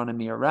aggressive. He's running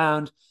me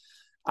around.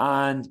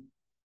 And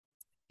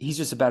he's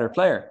just a better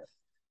player.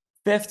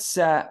 Fifth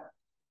set,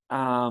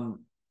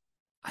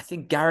 I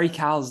think Gary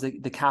Cowell's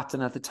the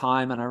captain at the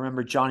time, and I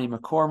remember Johnny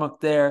McCormack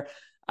there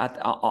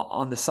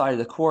on the side of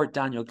the court,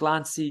 Daniel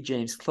Glancy,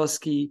 James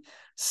Kluski,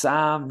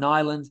 Sam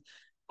Nyland,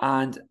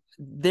 and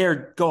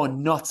they're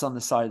going nuts on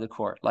the side of the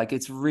court. Like,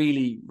 it's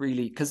really,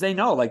 really, because they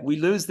know, like, we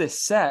lose this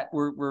set,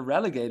 we're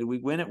relegated. We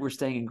win it, we're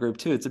staying in Group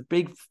 2. It's a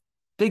big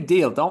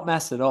deal. Don't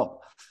mess it up.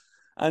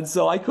 And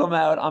so I come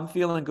out, I'm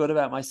feeling good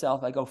about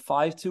myself. I go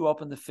 5-2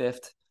 up in the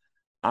fifth,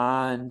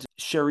 and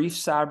Sharif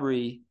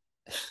Sabri,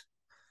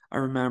 I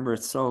remember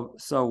it so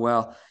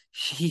well.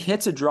 He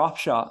hits a drop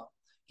shot.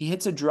 He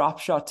hits a drop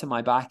shot to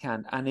my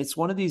backhand, and it's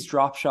one of these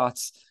drop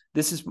shots.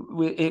 This is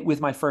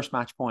with my first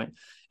match point.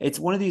 It's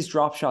one of these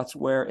drop shots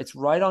where it's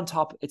right on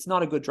top. It's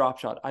not a good drop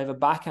shot. I have a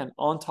backhand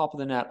on top of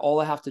the net.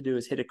 All I have to do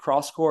is hit it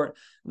cross court,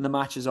 and the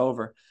match is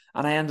over.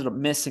 And I ended up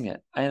missing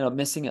it. I ended up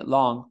missing it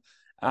long.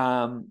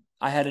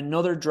 I had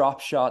another drop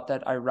shot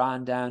that I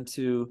ran down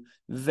to,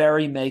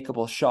 very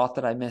makeable shot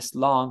that I missed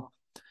long.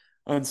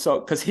 And so,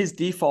 because his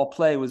default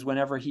play was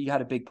whenever he had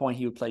a big point,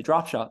 he would play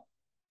drop shot.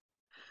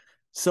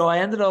 So I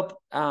ended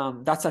up,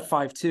 that's at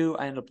 5-2.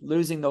 I ended up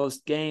losing those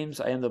games.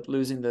 I ended up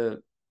losing the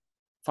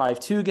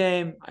 5-2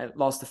 game. I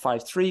lost the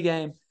 5-3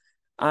 game.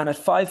 And at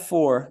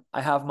 5-4,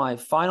 I have my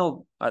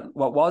final,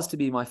 what was to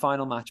be my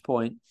final match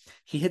point.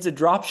 He hits a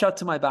drop shot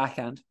to my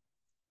backhand.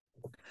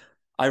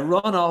 I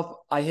run up,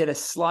 I hit a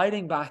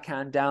sliding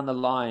backhand down the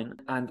line,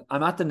 and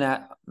I'm at the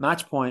net,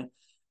 match point.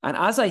 And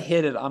as I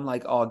hit it, I'm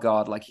like, oh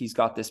God, like, he's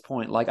got this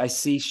point. Like, I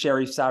see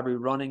Sharif Sabri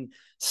running,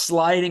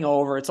 sliding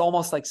over. It's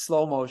almost like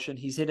slow motion.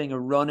 He's going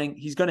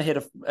to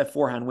hit a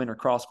forehand winner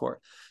cross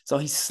court. So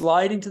he's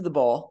sliding to the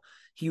ball.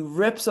 He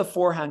rips a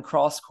forehand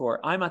cross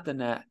court. I'm at the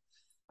net.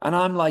 And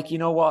I'm like, you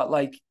know what?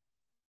 Like,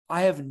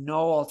 I have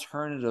no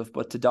alternative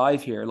but to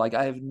dive here. Like,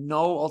 I have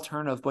no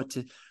alternative but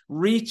to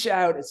reach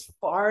out as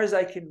far as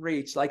I can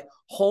reach, like,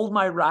 hold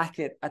my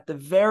racket at the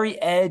very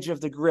edge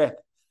of the grip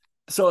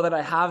so that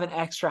I have an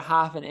extra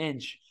half an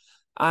inch.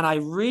 And I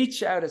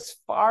reach out as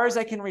far as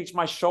I can reach.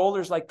 My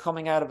shoulder's like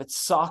coming out of its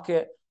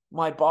socket.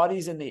 My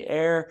body's in the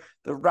air.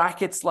 The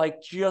racket's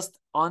like just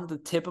on the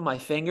tip of my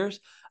fingers.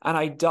 And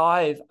I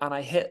dive and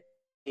I hit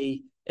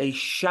a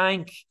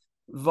shank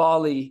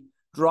volley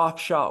drop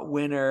shot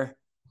winner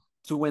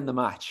to win the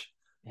match.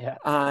 Yeah.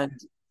 And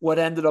what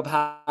ended up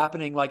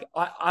happening, like,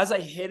 as I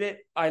hit it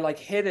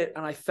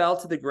and I fell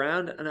to the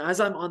ground. And as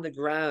I'm on the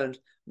ground,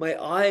 my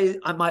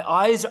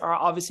eyes are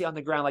obviously on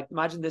the ground. Like,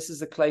 imagine this is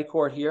the clay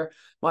court here.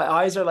 My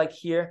eyes are like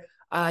here,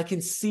 and I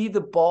can see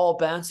the ball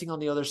bouncing on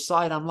the other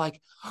side. I'm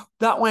like,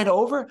 that went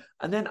over.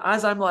 And then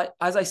as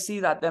I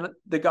see that, then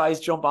the guys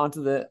jump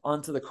onto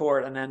the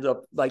court and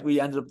we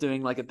ended up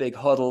doing like a big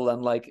huddle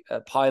and like a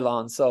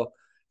pylon. So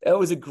it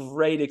was a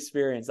great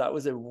experience. That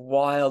was a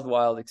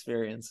wild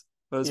experience.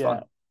 It was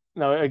fun.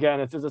 No, again,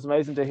 it's just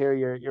amazing to hear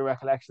your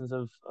recollections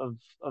of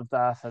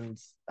that and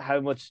how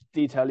much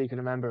detail you can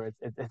remember.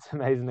 It's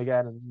amazing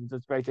again, and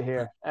it's great to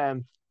hear.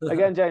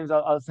 Again, James,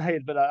 I'll say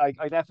it, but I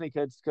definitely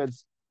could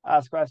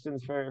ask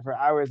questions for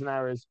hours and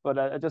hours.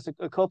 But just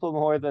a couple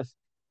more that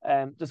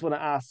just want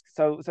to ask.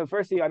 So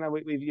firstly, I know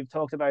you've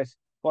talked about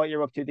what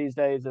you're up to these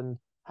days and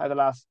how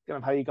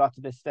how you got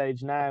to this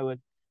stage now,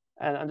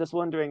 and I'm just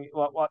wondering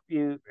what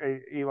you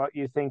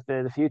think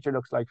the future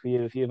looks like for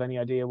you. If you have any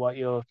idea what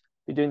you'll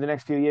be doing the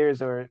next few years,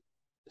 or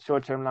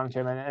short term, long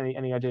term,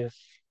 any ideas?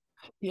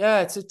 Yeah,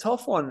 it's a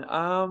tough one.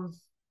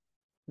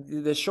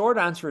 The short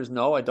answer is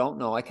no, I don't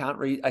know. I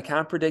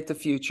can't predict the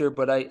future,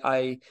 but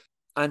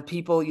and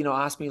people,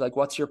 ask me like,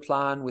 what's your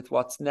plan with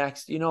what's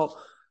next?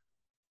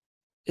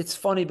 it's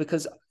funny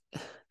because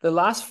the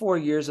last 4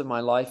 years of my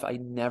life, I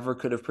never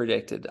could have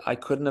predicted. I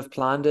couldn't have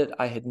planned it.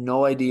 I had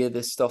no idea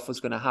this stuff was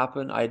going to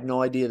happen. I had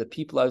no idea the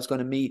people I was going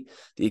to meet,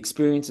 the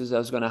experiences I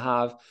was going to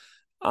have.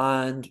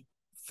 And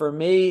for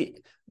me,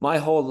 my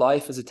whole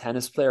life as a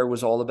tennis player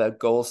was all about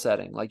goal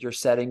setting. Like, you're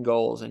setting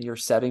goals and you're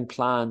setting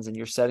plans and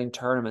you're setting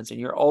tournaments,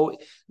 and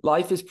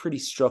life is pretty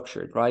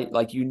structured, right?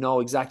 Like, you know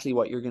exactly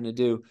what you're going to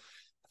do.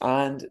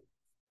 And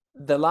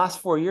the last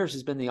 4 years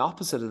has been the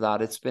opposite of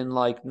that. It's been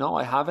like, no,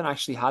 I haven't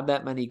actually had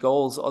that many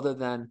goals other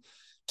than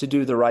to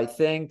do the right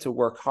thing, to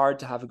work hard,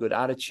 to have a good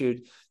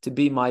attitude, to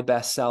be my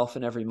best self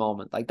in every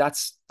moment. Like,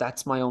 that's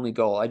my only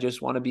goal. I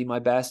just want to be my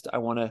best. I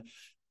want to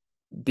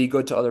be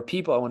good to other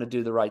people. I want to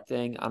do the right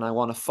thing, and I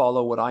want to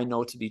follow what I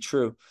know to be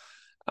true.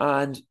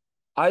 And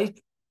I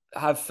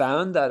have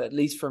found that, at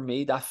least for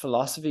me, that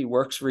philosophy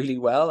works really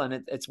well,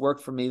 and it's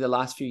worked for me the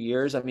last few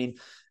years. I mean,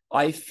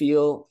 I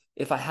feel,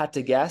 if I had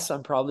to guess,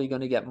 I'm probably going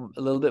to get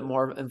a little bit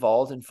more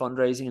involved in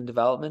fundraising and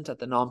development at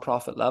the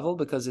nonprofit level,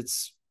 because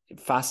it's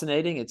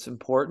fascinating, it's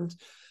important.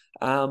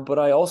 But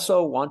I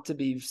also want to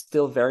be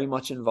still very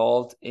much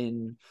involved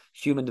in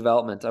human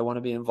development. I want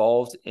to be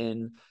involved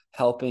in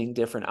helping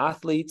different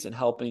athletes and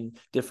helping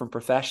different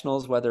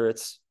professionals, whether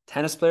it's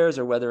tennis players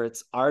or whether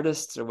it's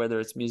artists or whether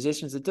it's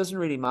musicians. It doesn't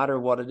really matter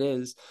what it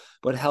is,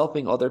 but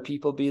helping other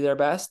people be their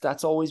best.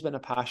 That's always been a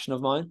passion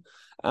of mine.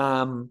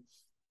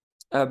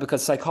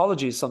 Because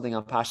psychology is something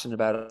I'm passionate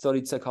about. I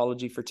studied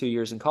psychology for 2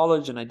 years in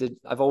college, and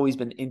I've always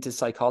been into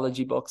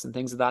psychology books and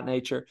things of that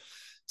nature.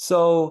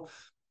 So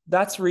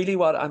that's really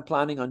what I'm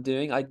planning on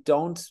doing. I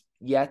don't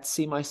yet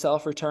see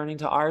myself returning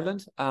to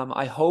Ireland.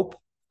 I hope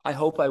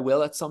I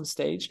will at some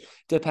stage.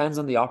 Depends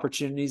on the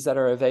opportunities that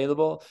are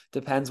available.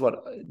 Depends what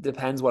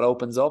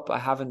opens up. I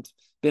haven't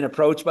been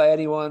approached by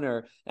anyone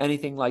or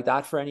anything like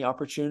that for any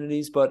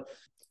opportunities, but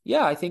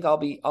yeah, I think I'll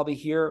be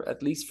here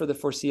at least for the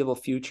foreseeable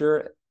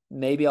future.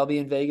 Maybe I'll be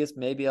in Vegas.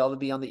 Maybe I'll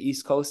be on the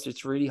East Coast.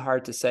 It's really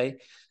hard to say.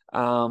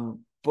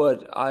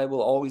 But I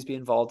will always be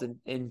involved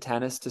in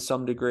tennis to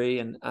some degree,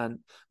 and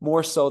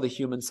more so the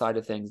human side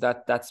of things.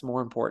 That's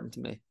more important to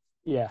me.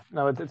 Yeah,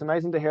 no, it's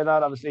amazing to hear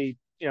that. Obviously,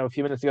 a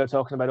few minutes ago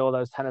talking about all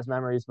those tennis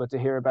memories, but to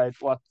hear about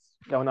what's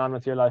going on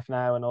with your life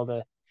now and all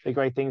the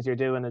great things you're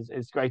doing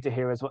is great to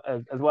hear as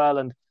well.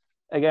 And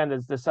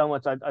again, there's so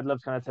much I'd love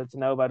kind of to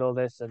know about all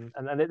this, and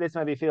this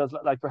maybe feels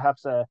like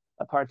perhaps a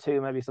part two,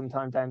 maybe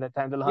sometime down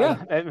the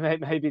line, yeah.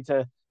 maybe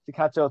to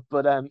catch up.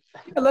 But yeah,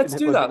 let's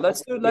do that.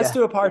 Let's yeah.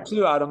 do a part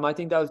two, Adam. I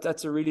think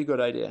that's a really good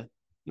idea.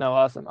 No,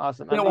 awesome.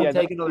 It won't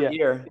take another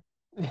year.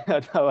 Yeah,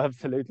 no,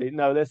 absolutely.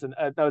 No, listen,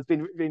 no, it's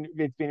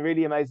been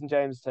really amazing,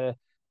 James, to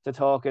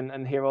talk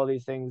and hear all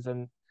these things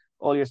and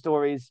all your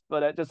stories.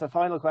 But just a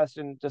final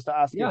question, just to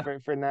ask you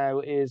for now,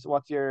 is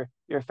what's your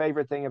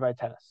favorite thing about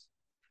tennis?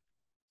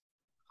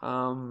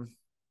 I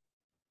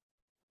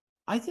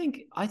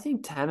think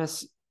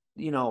tennis,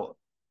 I don't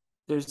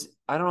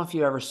know if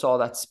you ever saw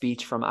that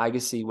speech from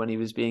Agassi when he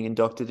was being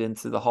inducted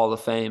into the Hall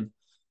of Fame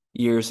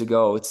years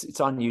ago.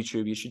 It's on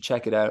YouTube. You should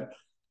check it out.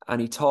 And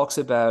he talks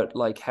about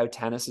like how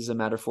tennis is a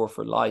metaphor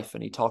for life.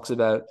 And he talks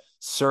about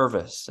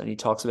service, and he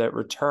talks about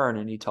return,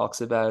 and he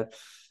talks about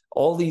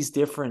all these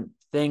different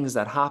things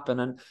that happen.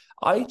 And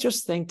I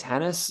just think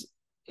tennis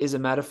is a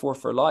metaphor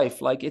for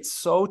life. Like, it's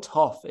so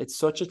tough. It's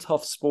such a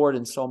tough sport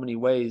in so many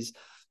ways.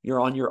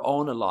 You're on your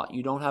own a lot.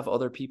 You don't have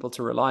other people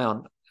to rely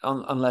on,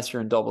 unless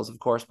you're in doubles, of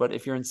course. But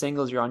if you're in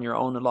singles, you're on your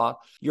own a lot.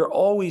 You're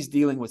always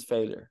dealing with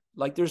failure.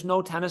 Like, there's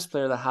no tennis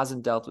player that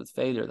hasn't dealt with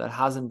failure, that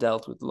hasn't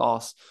dealt with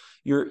loss.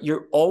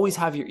 You're always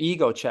have your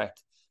ego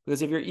checked,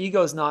 because if your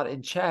ego is not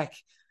in check,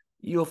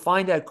 you'll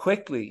find out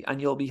quickly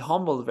and you'll be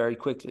humbled very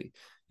quickly.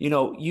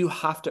 You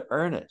have to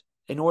earn it.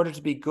 In order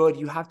to be good,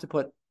 you have to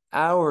put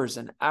hours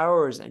and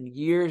hours and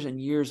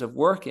years of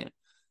work in.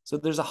 So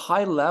there's a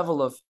high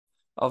level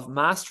of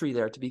mastery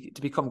there to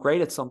become great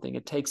at something.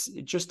 It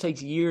just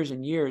takes years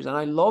and years. And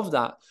I love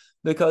that,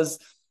 because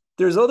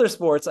there's other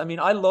sports. I mean,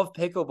 I love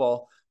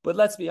pickleball, but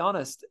let's be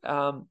honest.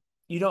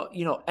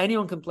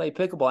 Anyone can play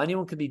pickleball.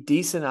 Anyone can be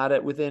decent at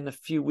it within a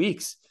few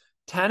weeks.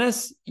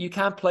 Tennis, you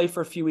can't play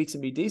for a few weeks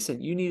and be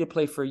decent. You need to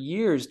play for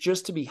years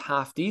just to be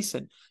half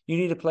decent. You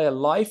need to play a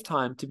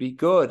lifetime to be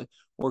good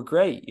or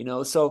great,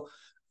 so,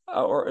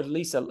 or at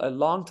least a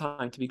long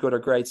time to be good or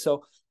great.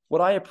 So what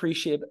I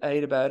appreciate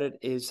about it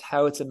is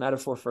how it's a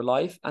metaphor for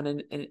life.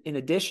 And in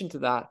addition to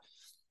that,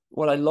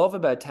 what I love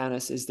about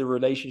tennis is the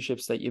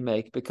relationships that you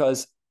make,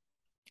 because,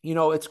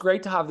 it's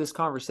great to have this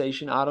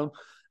conversation, Adam,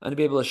 and to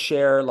be able to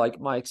share like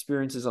my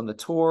experiences on the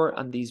tour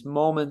and these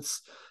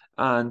moments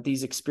and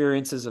these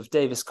experiences of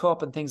Davis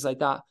Cup and things like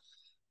that.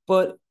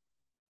 But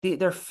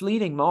they're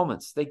fleeting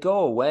moments. They go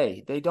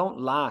away. They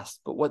don't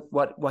last. But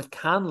what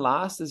can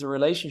last is a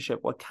relationship.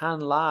 What can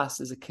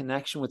last is a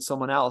connection with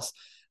someone else.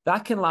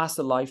 That can last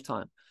a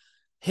lifetime.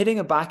 Hitting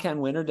a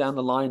backhand winner down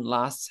the line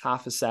lasts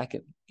half a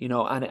second,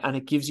 and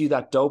it gives you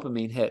that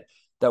dopamine hit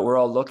that we're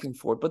all looking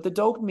for. But the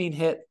dopamine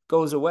hit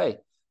goes away.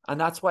 And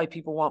that's why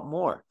people want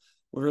more.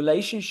 With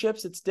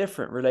relationships, it's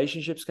different.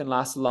 Relationships can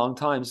last a long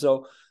time.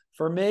 So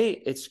For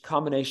me, it's a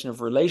combination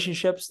of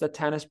relationships that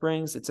tennis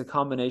brings. It's a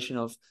combination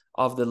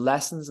of the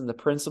lessons and the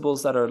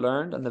principles that are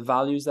learned and the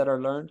values that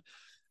are learned.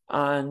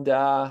 And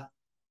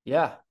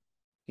yeah,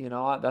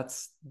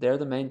 they're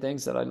the main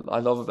things that I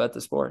love about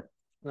the sport.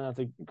 No,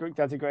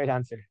 that's a great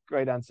answer.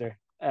 Great answer.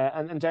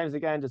 And James,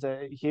 again, just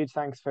a huge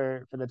thanks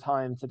for the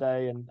time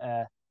today, and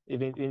you've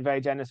been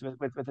very generous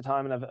with the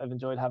time, and I've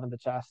enjoyed having the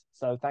chat.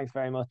 So thanks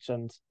very much,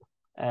 and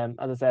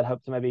as I said,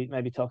 hope to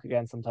maybe talk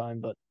again sometime.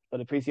 But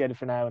appreciate it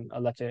for now, and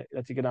I'll let you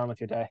get on with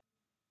your day.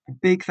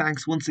 Big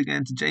thanks once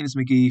again to James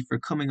McGee for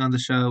coming on the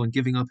show and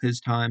giving up his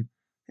time.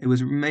 It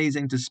was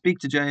amazing to speak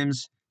to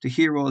James, to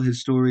hear all his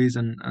stories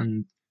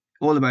and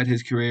all about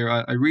his career.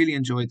 I really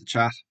enjoyed the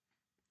chat.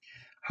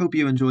 Hope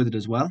you enjoyed it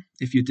as well.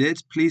 If you did,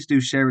 please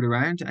do share it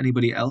around to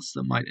anybody else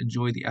that might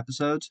enjoy the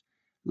episode.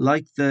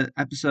 Like the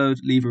episode,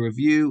 leave a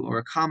review or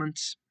a comment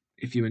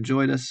if you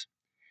enjoyed it.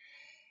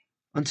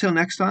 Until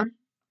next time,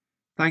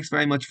 thanks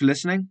very much for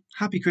listening.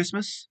 Happy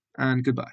Christmas and goodbye.